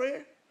somebody's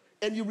prayer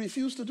and you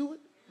refuse to do it?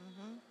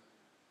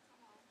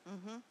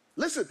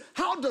 Listen,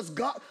 how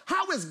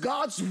is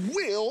God's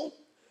will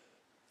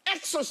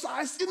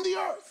exercised in the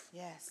earth?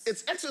 Yes.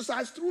 It's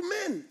exercised through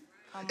men.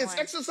 It's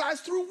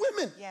exercised through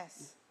women.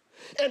 Yes.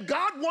 And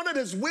God wanted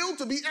his will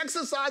to be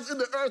exercised in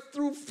the earth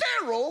through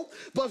Pharaoh,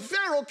 but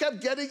Pharaoh kept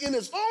getting in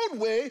his own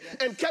way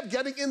and kept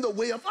getting in the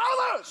way of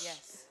others.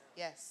 Yes.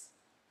 Yes.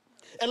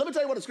 And let me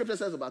tell you what the scripture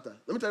says about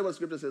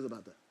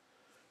that.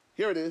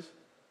 Here it is.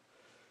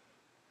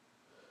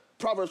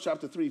 Proverbs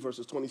chapter 3,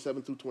 verses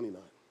 27 through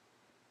 29.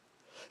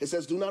 It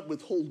says, do not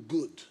withhold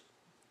good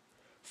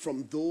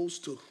from those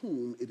to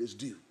whom it is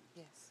due.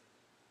 Yes.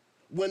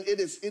 When it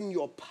is in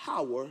your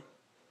power,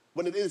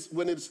 when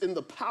it's in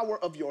the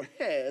power of your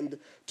hand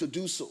to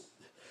do so.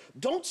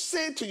 Don't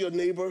say to your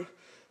neighbor,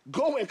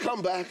 go and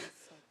come back,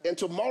 and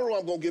tomorrow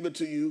I'm going to give it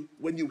to you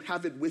when you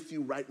have it with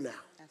you right now.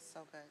 That's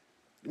so good.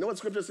 You know what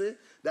scripture says?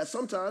 That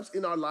sometimes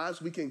in our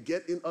lives we can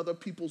get in other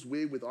people's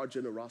way with our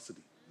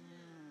generosity.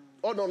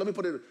 Oh no, let me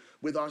put it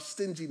with our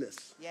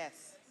stinginess.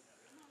 Yes.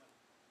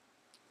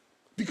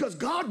 Because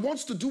God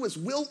wants to do his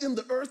will in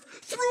the earth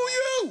through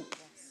you.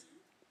 Yes.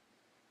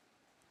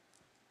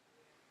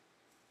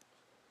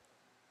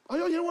 Are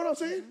y'all hearing what I'm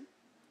saying?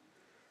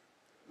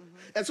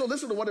 And so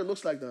listen to what it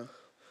looks like now.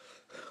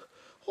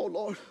 Oh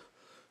Lord,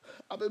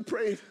 I've been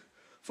praying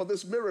for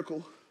this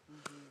miracle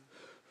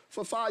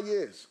for 5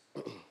 years.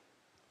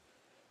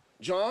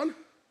 John,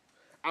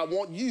 I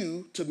want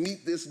you to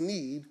meet this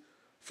need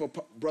for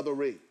Brother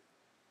Ray.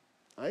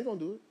 I ain't gonna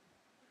do it.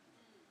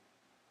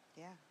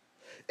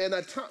 Yeah. And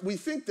at times we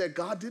think that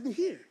God didn't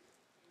hear.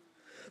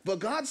 But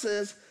God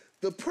says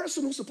the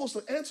person who's supposed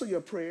to answer your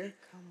prayer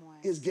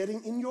is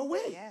getting in your way.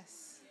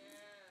 Yes.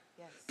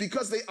 Yes.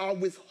 Because they are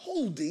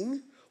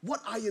withholding what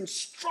I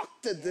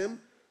instructed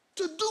them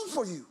to do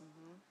for you.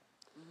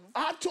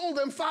 I told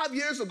them 5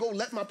 years ago,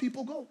 let my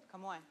people go.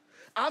 Come on.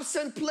 I've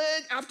sent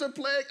plague after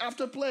plague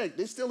after plague.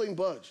 They still ain't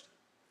budged.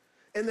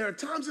 And there are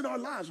times in our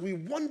lives we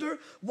wonder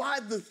why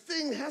the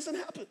thing hasn't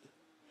happened.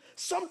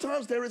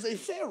 Sometimes there is a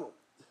Pharaoh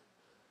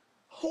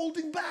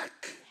holding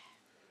back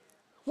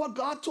what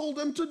God told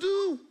them to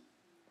do.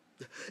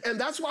 And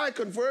that's why at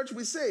Converge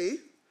we say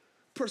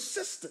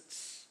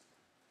persistence.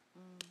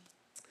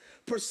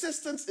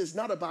 Persistence is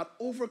not about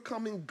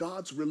overcoming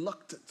God's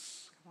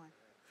reluctance. Come on.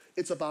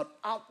 It's about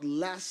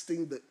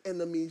outlasting the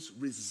enemy's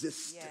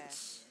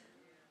resistance.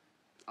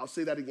 I'll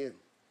say that again.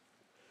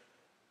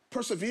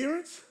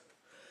 Perseverance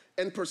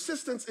and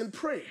persistence in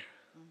prayer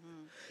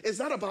is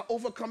not about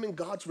overcoming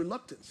God's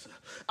reluctance.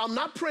 I'm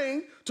not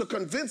praying to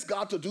convince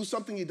God to do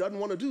something he doesn't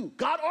want to do.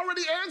 God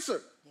already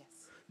answered. Yes.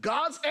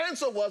 God's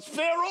answer was,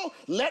 Pharaoh,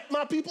 let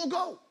my people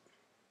go.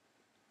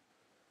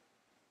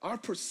 Our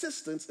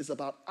persistence is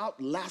about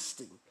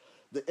outlasting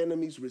the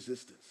enemy's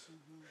resistance.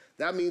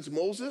 That means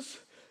Moses,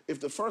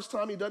 if the first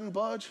time he doesn't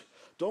budge,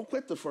 don't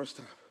quit the first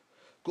time.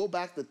 Go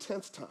back the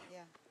 10th time. Yeah.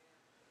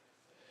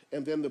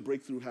 And then the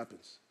breakthrough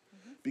happens.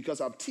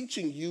 Because I'm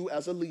teaching you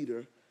as a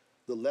leader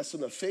the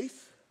lesson of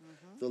faith,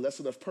 the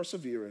lesson of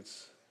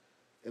perseverance,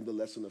 and the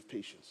lesson of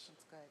patience.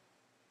 That's good.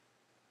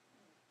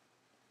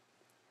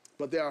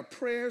 But there are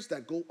prayers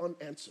that go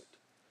unanswered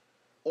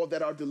or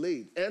that are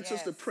delayed.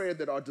 Answers to prayer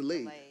that are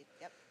delayed.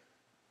 Yep.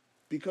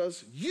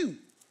 Because you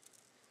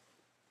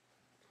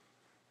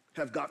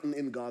have gotten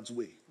in God's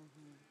way.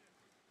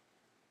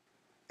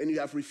 And you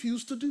have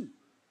refused to do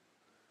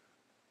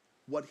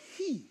what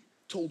he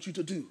told you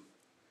to do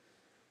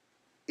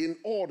in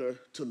order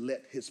to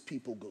let his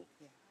people go.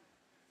 Yeah.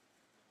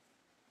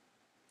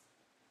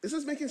 Is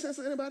this making sense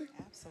to anybody?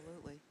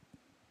 Absolutely.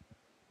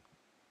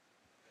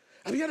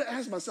 I began to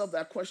ask myself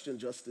that question,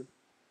 Justin.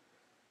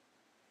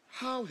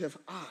 How have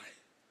I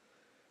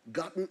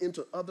gotten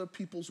into other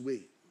people's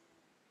way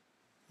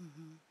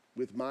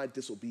with my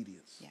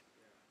disobedience? Yeah.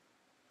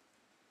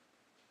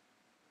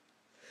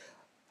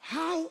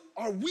 How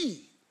are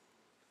we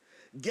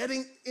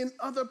getting in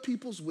other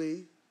people's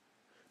way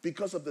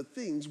because of the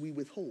things we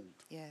withhold?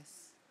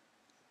 Yes.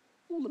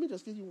 Oh, let me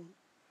just give you one.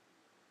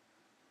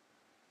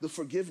 The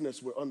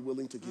forgiveness we're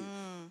unwilling to give.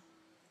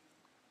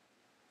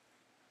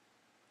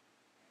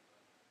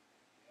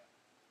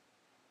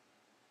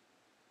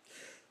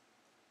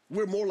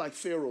 We're more like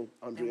Pharaoh,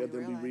 Andrea,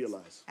 than we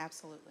realize.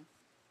 Absolutely.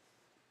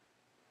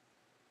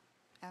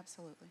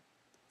 Absolutely.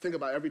 Think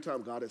about every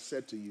time God has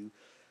said to you,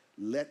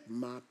 let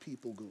my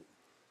people go.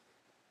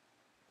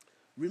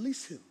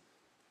 Release him.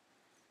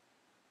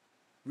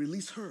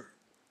 Release her.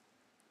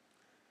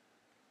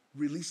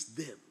 Release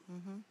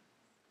them.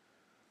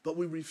 But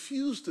we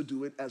refuse to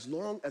do it as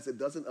long as it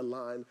doesn't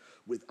align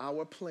with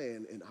our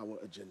plan and our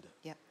agenda.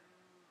 Yep.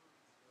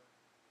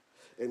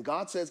 And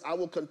God says, I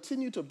will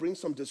continue to bring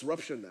some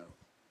disruption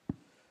now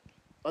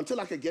until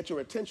I can get your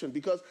attention,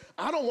 because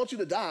I don't want you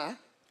to die.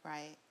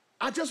 Right.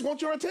 I just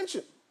want your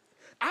attention.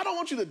 I don't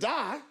want you to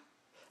die.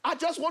 I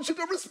just want you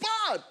to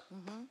respond.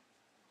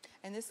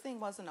 And this thing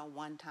wasn't a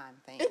one-time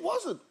thing. It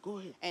wasn't. Go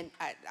ahead. And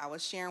I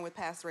was sharing with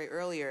Pastor Ray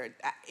earlier,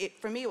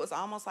 for me, it was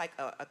almost like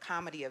a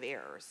comedy of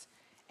errors.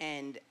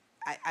 And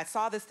I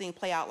saw this thing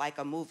play out like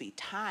a movie,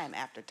 time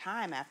after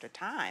time after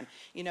time.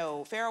 You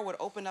know, Pharaoh would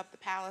open up the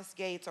palace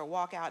gates or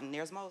walk out, and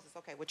there's Moses.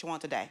 Okay, what you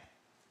want today?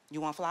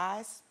 You want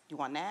flies? You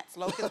want gnats?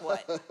 Locusts?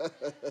 What?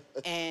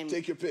 And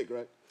take your pick,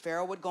 right?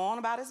 Pharaoh would go on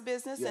about his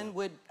business and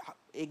would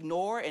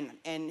ignore,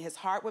 and his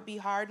heart would be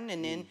hardened.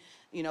 And then,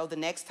 you know, the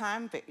next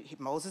time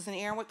Moses and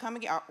Aaron would come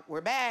again,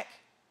 we're back.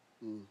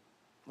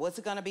 What's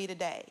it going to be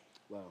today?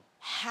 Wow.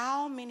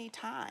 How many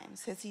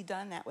times has he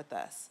done that with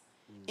us?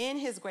 In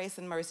his grace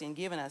and mercy, and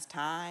given us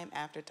time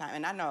after time.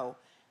 And I know,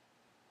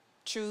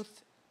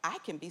 truth, I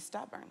can be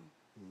stubborn.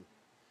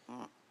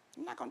 I'm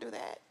not going to do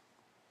that.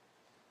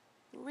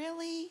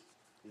 Really?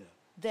 Yeah.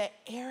 The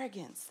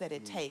arrogance that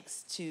it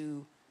takes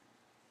to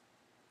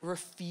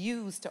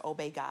refuse to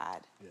obey God.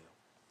 Yeah.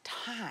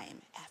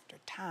 Time after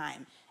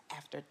time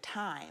after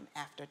time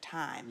after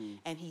time.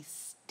 And he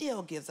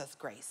still gives us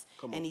grace.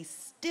 And he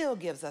still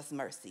gives us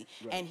mercy.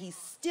 Right. And he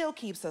still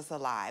keeps us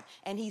alive.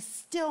 And he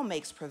still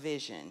makes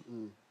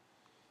provision.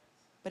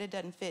 But it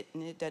doesn't fit,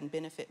 and it doesn't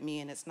benefit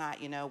me, and it's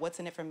not, you know, what's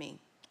in it for me?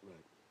 Right.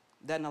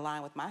 Doesn't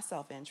align with my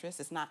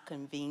self-interest. It's not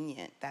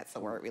convenient. That's the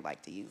word we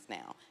like to use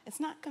now. It's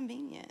not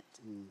convenient.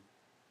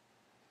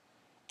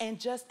 And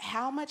just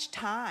how much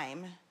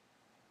time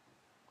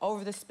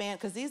over the span,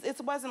 because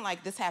it wasn't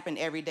like this happened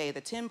every day.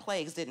 The 10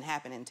 plagues didn't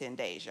happen in 10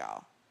 days,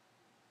 y'all.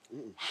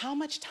 How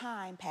much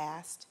time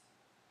passed?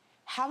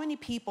 How many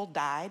people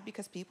died?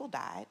 Because people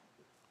died.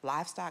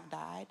 Livestock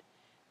died.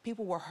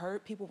 People were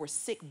hurt. People were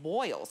sick.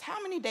 Boils.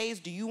 How many days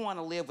do you want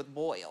to live with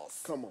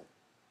boils? Come on.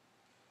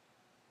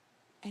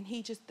 And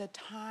he just, the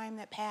time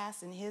that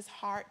passed, and his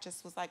heart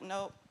just was like,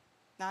 nope,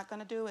 not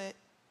going to do it.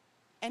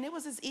 And it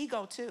was his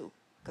ego, too,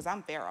 because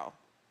I'm Pharaoh.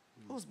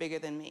 Who's bigger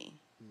than me?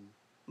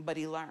 But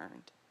he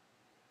learned.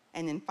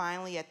 And then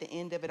finally, at the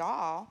end of it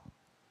all,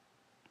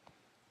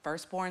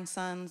 firstborn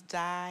sons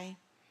die.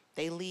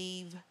 They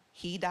leave.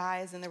 He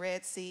dies in the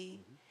Red Sea.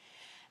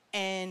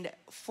 And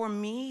for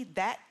me,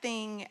 that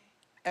thing,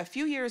 a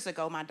few years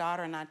ago, my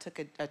daughter and I took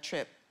a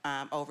trip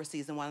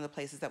overseas, and one of the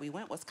places that we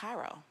went was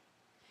Cairo.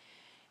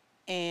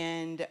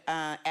 And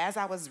as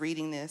I was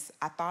reading this,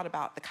 I thought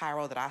about the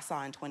Cairo that I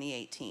saw in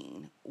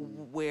 2018,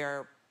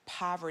 where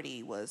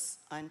poverty was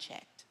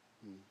unchecked.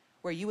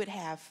 Where you would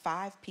have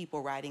 5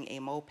 people riding a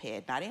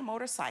moped, not a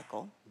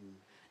motorcycle,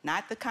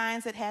 not the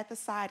kinds that had the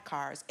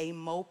sidecars, a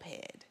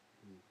moped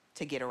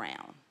to get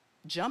around.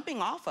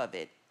 Jumping off of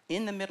it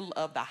in the middle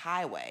of the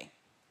highway,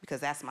 because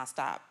that's my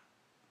stop,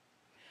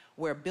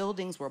 where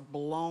buildings were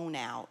blown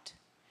out,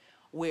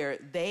 where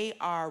they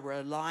are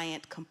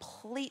reliant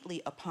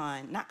completely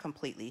upon, not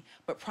completely,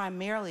 but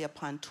primarily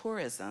upon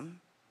tourism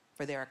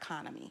for their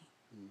economy.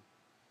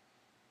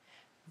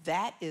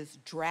 That is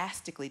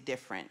drastically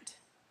different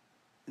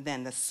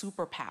than the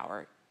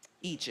superpower,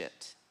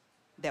 Egypt,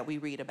 that we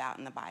read about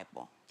in the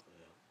Bible.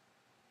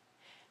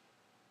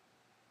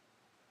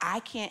 I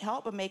can't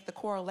help but make the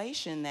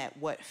correlation that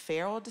what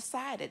Pharaoh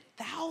decided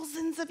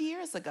thousands of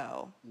years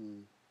ago,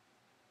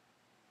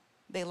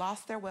 they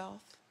lost their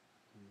wealth,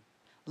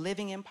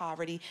 living in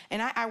poverty.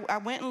 And I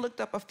went and looked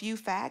up a few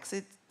facts.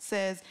 It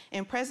says,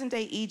 in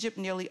present-day Egypt,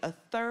 nearly a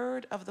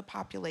third of the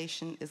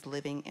population is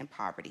living in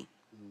poverty.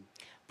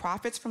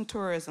 Profits from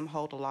tourism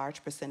hold a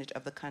large percentage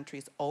of the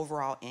country's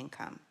overall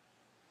income.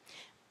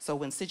 So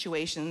when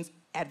situations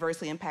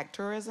adversely impact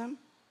tourism,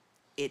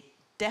 it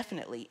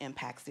definitely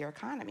impacts their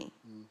economy.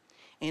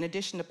 In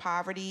addition to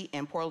poverty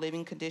and poor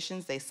living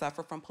conditions, they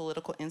suffer from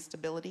political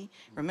instability.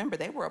 Remember,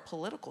 they were a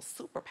political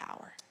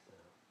superpower.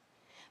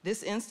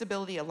 This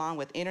instability, along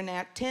with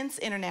tense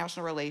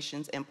international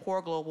relations and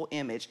poor global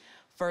image,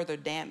 further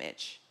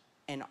damage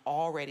an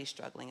already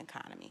struggling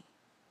economy.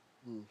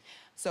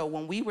 So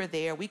when we were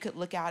there, we could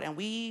look out and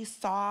we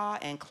saw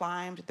and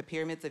climbed the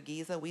pyramids of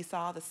Giza. We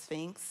saw the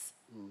Sphinx.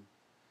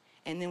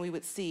 And then we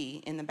would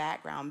see in the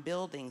background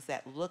buildings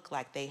that looked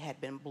like they had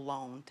been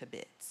blown to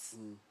bits.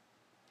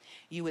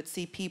 You would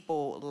see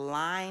people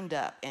lined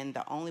up, and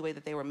the only way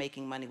that they were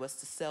making money was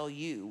to sell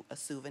you a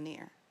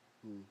souvenir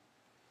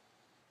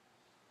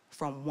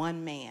from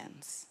one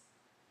man's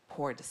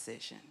poor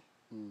decision.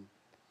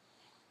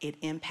 It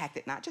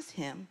impacted not just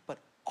him, but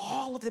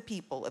all of the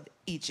people of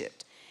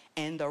Egypt.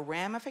 And the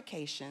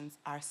ramifications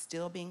are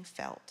still being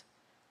felt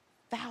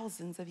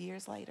thousands of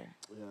years later.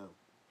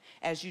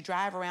 As you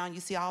drive around,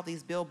 you see all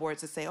these billboards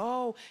that say,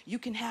 oh, you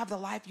can have the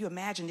life you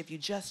imagine if you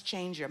just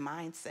change your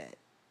mindset.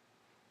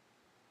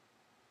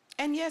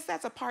 And yes,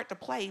 that's a part to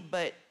play,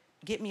 but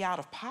get me out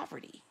of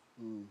poverty.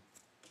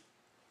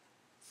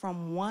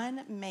 From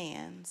one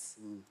man's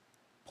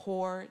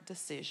poor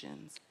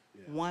decisions,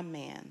 one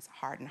man's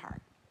hardened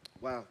heart.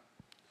 Wow.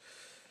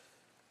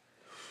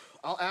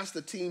 I'll ask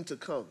the team to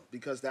come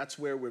because that's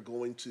where we're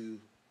going to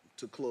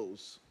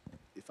close,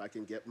 if I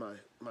can get my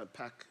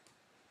pack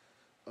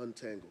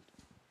untangled.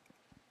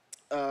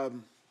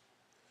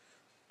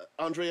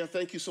 Andrea,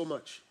 thank you so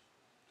much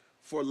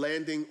for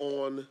landing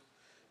on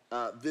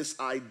this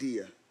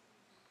idea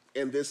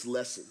and this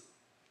lesson,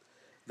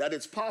 that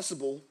it's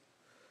possible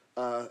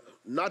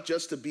not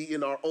just to be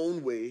in our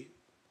own way,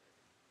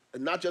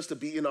 and not just to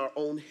be in our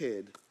own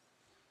head,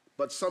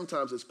 but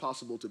sometimes it's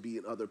possible to be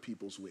in other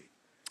people's way.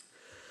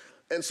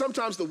 And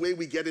sometimes the way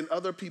we get in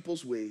other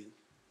people's way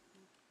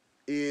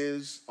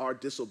is our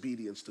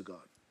disobedience to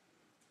God.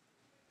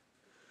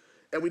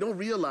 And we don't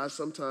realize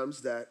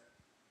sometimes that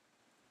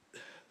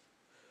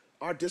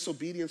our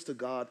disobedience to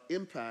God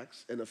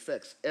impacts and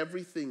affects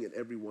everything and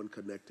everyone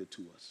connected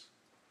to us.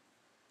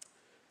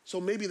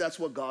 So maybe that's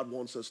what God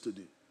wants us to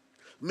do.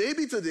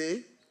 Maybe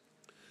today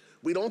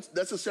we don't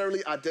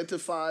necessarily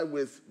identify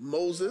with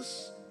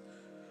Moses.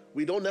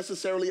 We don't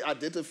necessarily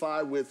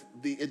identify with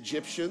the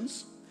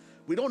Egyptians.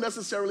 We don't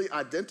necessarily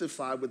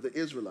identify with the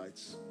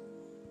Israelites.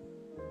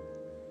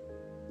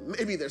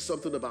 Maybe there's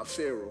something about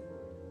Pharaoh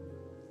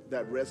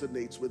that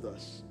resonates with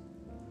us.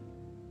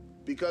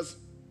 Because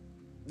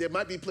there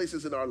might be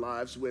places in our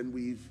lives when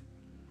we've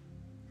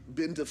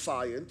been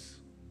defiant,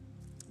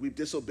 we've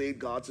disobeyed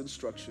God's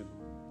instruction,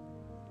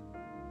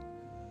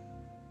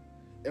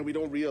 and we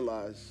don't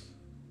realize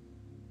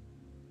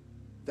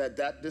that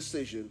that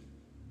decision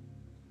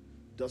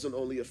doesn't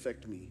only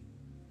affect me,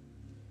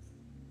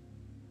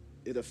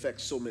 it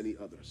affects so many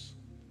others.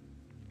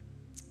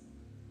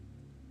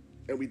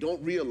 And we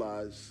don't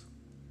realize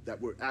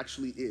that we're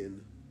actually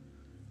in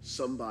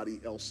somebody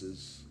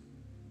else's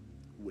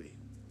way.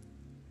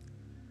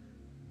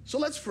 So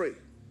let's pray.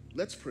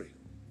 Let's pray.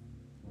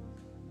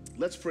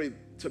 Let's pray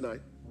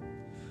tonight.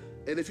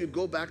 And if you'd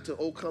go back to,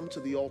 oh, come to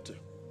the altar.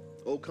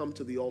 Oh, come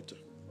to the altar.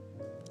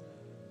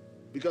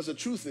 Because the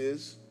truth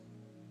is,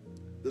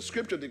 the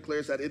scripture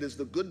declares that it is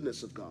the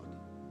goodness of God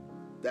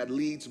that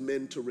leads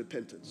men to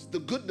repentance. The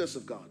goodness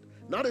of God,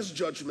 not his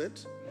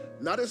judgment,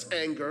 not his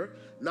anger,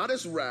 not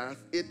his wrath.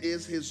 It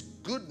is his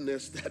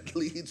goodness that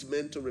leads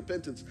men to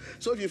repentance.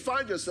 So if you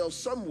find yourself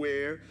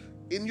somewhere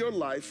in your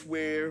life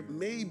where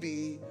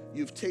maybe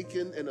you've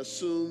taken and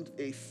assumed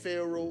a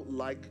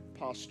Pharaoh-like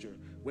posture,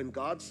 when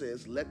God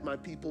says, let my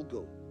people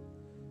go,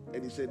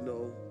 and he said,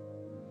 no,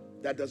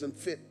 that doesn't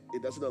fit.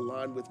 It doesn't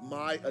align with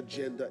my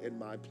agenda and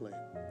my plan.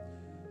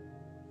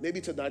 Maybe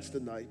tonight's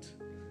the night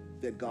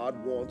that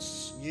God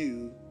wants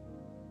you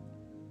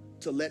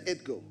to let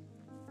it go.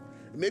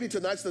 Maybe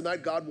tonight's the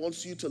night God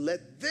wants you to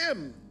let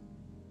them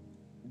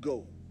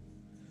go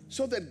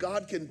so that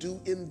God can do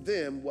in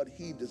them what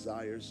he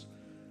desires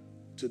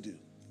to do.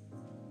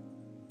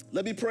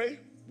 Let me pray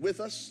with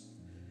us.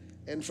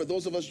 And for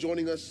those of us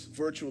joining us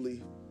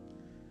virtually,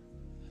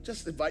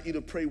 just invite you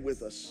to pray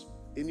with us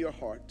in your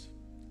heart.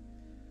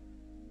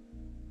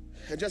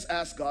 And just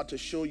ask God to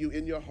show you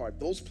in your heart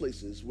those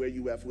places where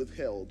you have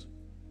withheld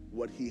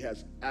what he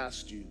has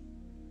asked you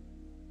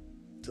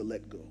to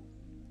let go.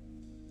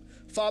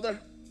 Father,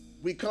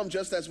 we come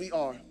just as we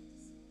are.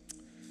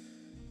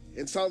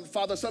 And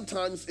Father,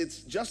 sometimes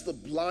it's just the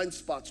blind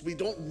spots. We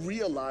don't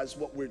realize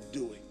what we're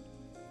doing.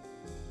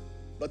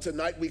 But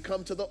tonight we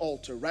come to the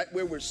altar, right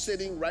where we're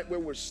sitting, right where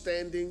we're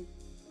standing.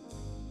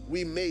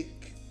 We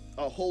make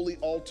a holy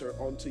altar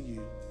unto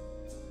you.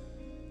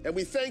 And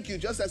we thank you,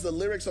 just as the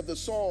lyrics of the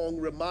song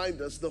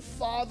remind us, the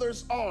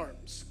Father's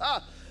arms,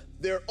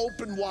 they're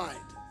open wide.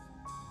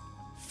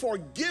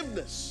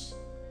 Forgiveness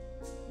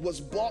was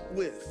bought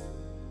with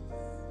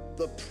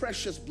the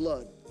precious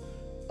blood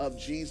of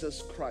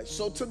Jesus Christ.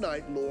 So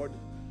tonight, Lord,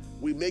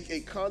 we make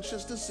a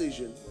conscious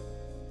decision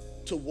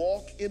to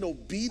walk in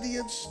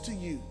obedience to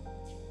you.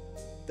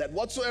 That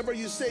whatsoever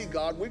you say,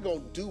 God, we're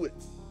going to do it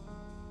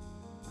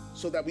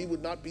so that we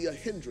would not be a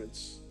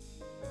hindrance,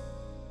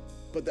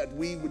 but that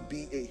we would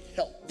be a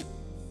help.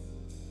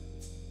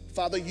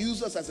 Father,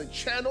 use us as a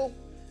channel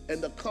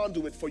and a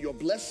conduit for your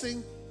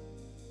blessing,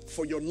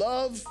 for your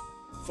love,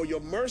 for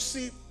your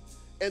mercy,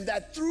 and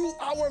that through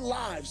our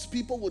lives,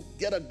 people would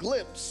get a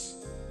glimpse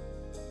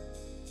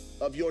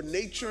of your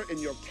nature and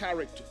your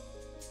character.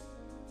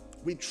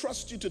 We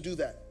trust you to do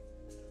that.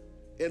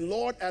 And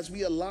Lord, as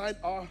we align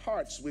our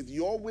hearts with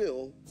your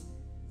will,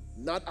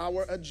 not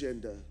our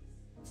agenda,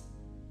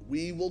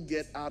 we will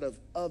get out of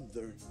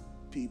other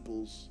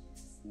people's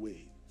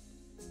way.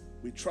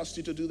 We trust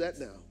you to do that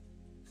now,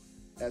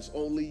 as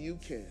only you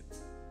can.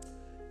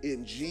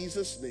 In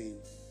Jesus' name,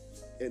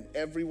 and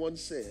everyone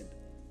said,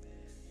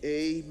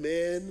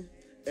 amen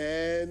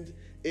and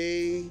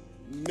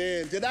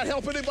amen. Did that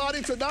help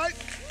anybody tonight?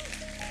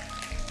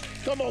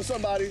 Come on,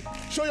 somebody.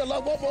 Show your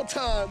love one more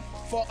time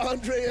for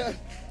Andrea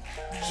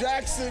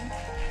Jackson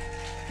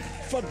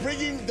for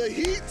bringing the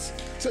heat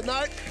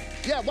tonight.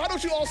 Yeah, why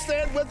don't you all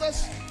stand with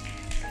us?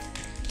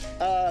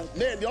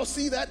 Man, y'all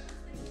see that?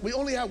 We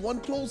only have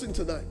one closing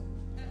tonight.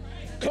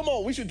 Come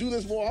on, we should do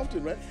this more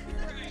often, right?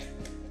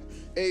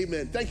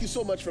 Amen. Thank you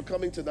so much for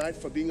coming tonight,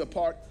 for being a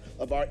part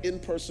of our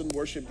in-person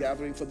worship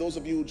gathering. For those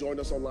of you who joined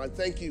us online,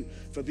 thank you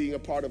for being a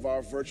part of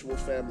our virtual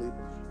family.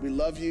 We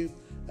love you,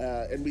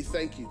 and we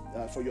thank you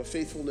for your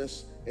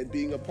faithfulness and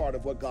being a part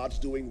of what God's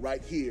doing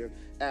right here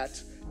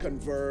at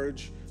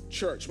Converge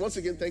Church. Once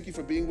again, thank you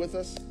for being with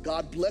us.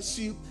 God bless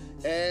you,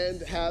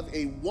 and have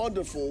a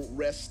wonderful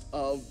rest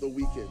of the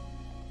weekend.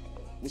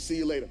 We'll see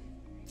you later.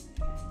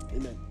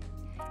 Amen.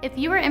 If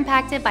you were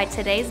impacted by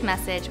today's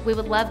message, we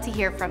would love to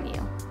hear from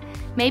you.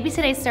 Maybe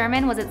today's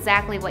sermon was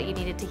exactly what you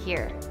needed to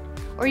hear.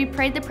 Or you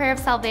prayed the prayer of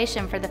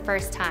salvation for the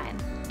first time.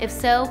 If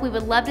so, we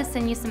would love to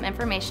send you some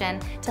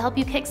information to help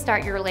you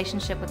kickstart your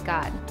relationship with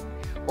God.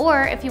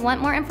 Or if you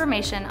want more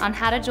information on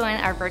how to join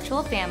our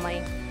virtual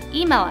family,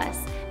 email us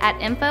at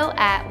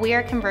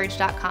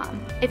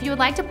info@weareconverge.com. If you would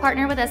like to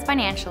partner with us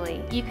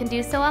financially, you can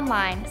do so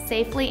online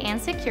safely and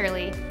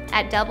securely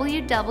at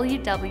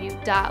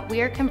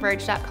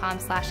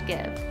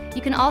www.weareconverge.com/give.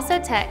 You can also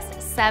text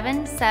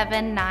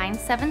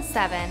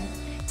 77977,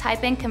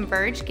 type in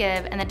Converge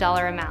Give and the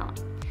dollar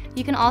amount.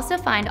 You can also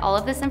find all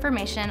of this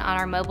information on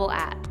our mobile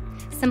app.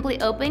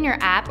 Simply open your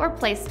app or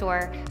Play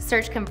Store,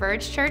 search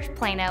Converge Church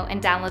Plano,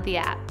 and download the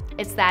app.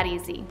 It's that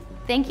easy.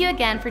 Thank you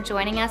again for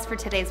joining us for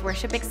today's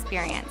worship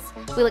experience.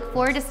 We look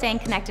forward to staying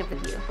connected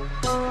with you.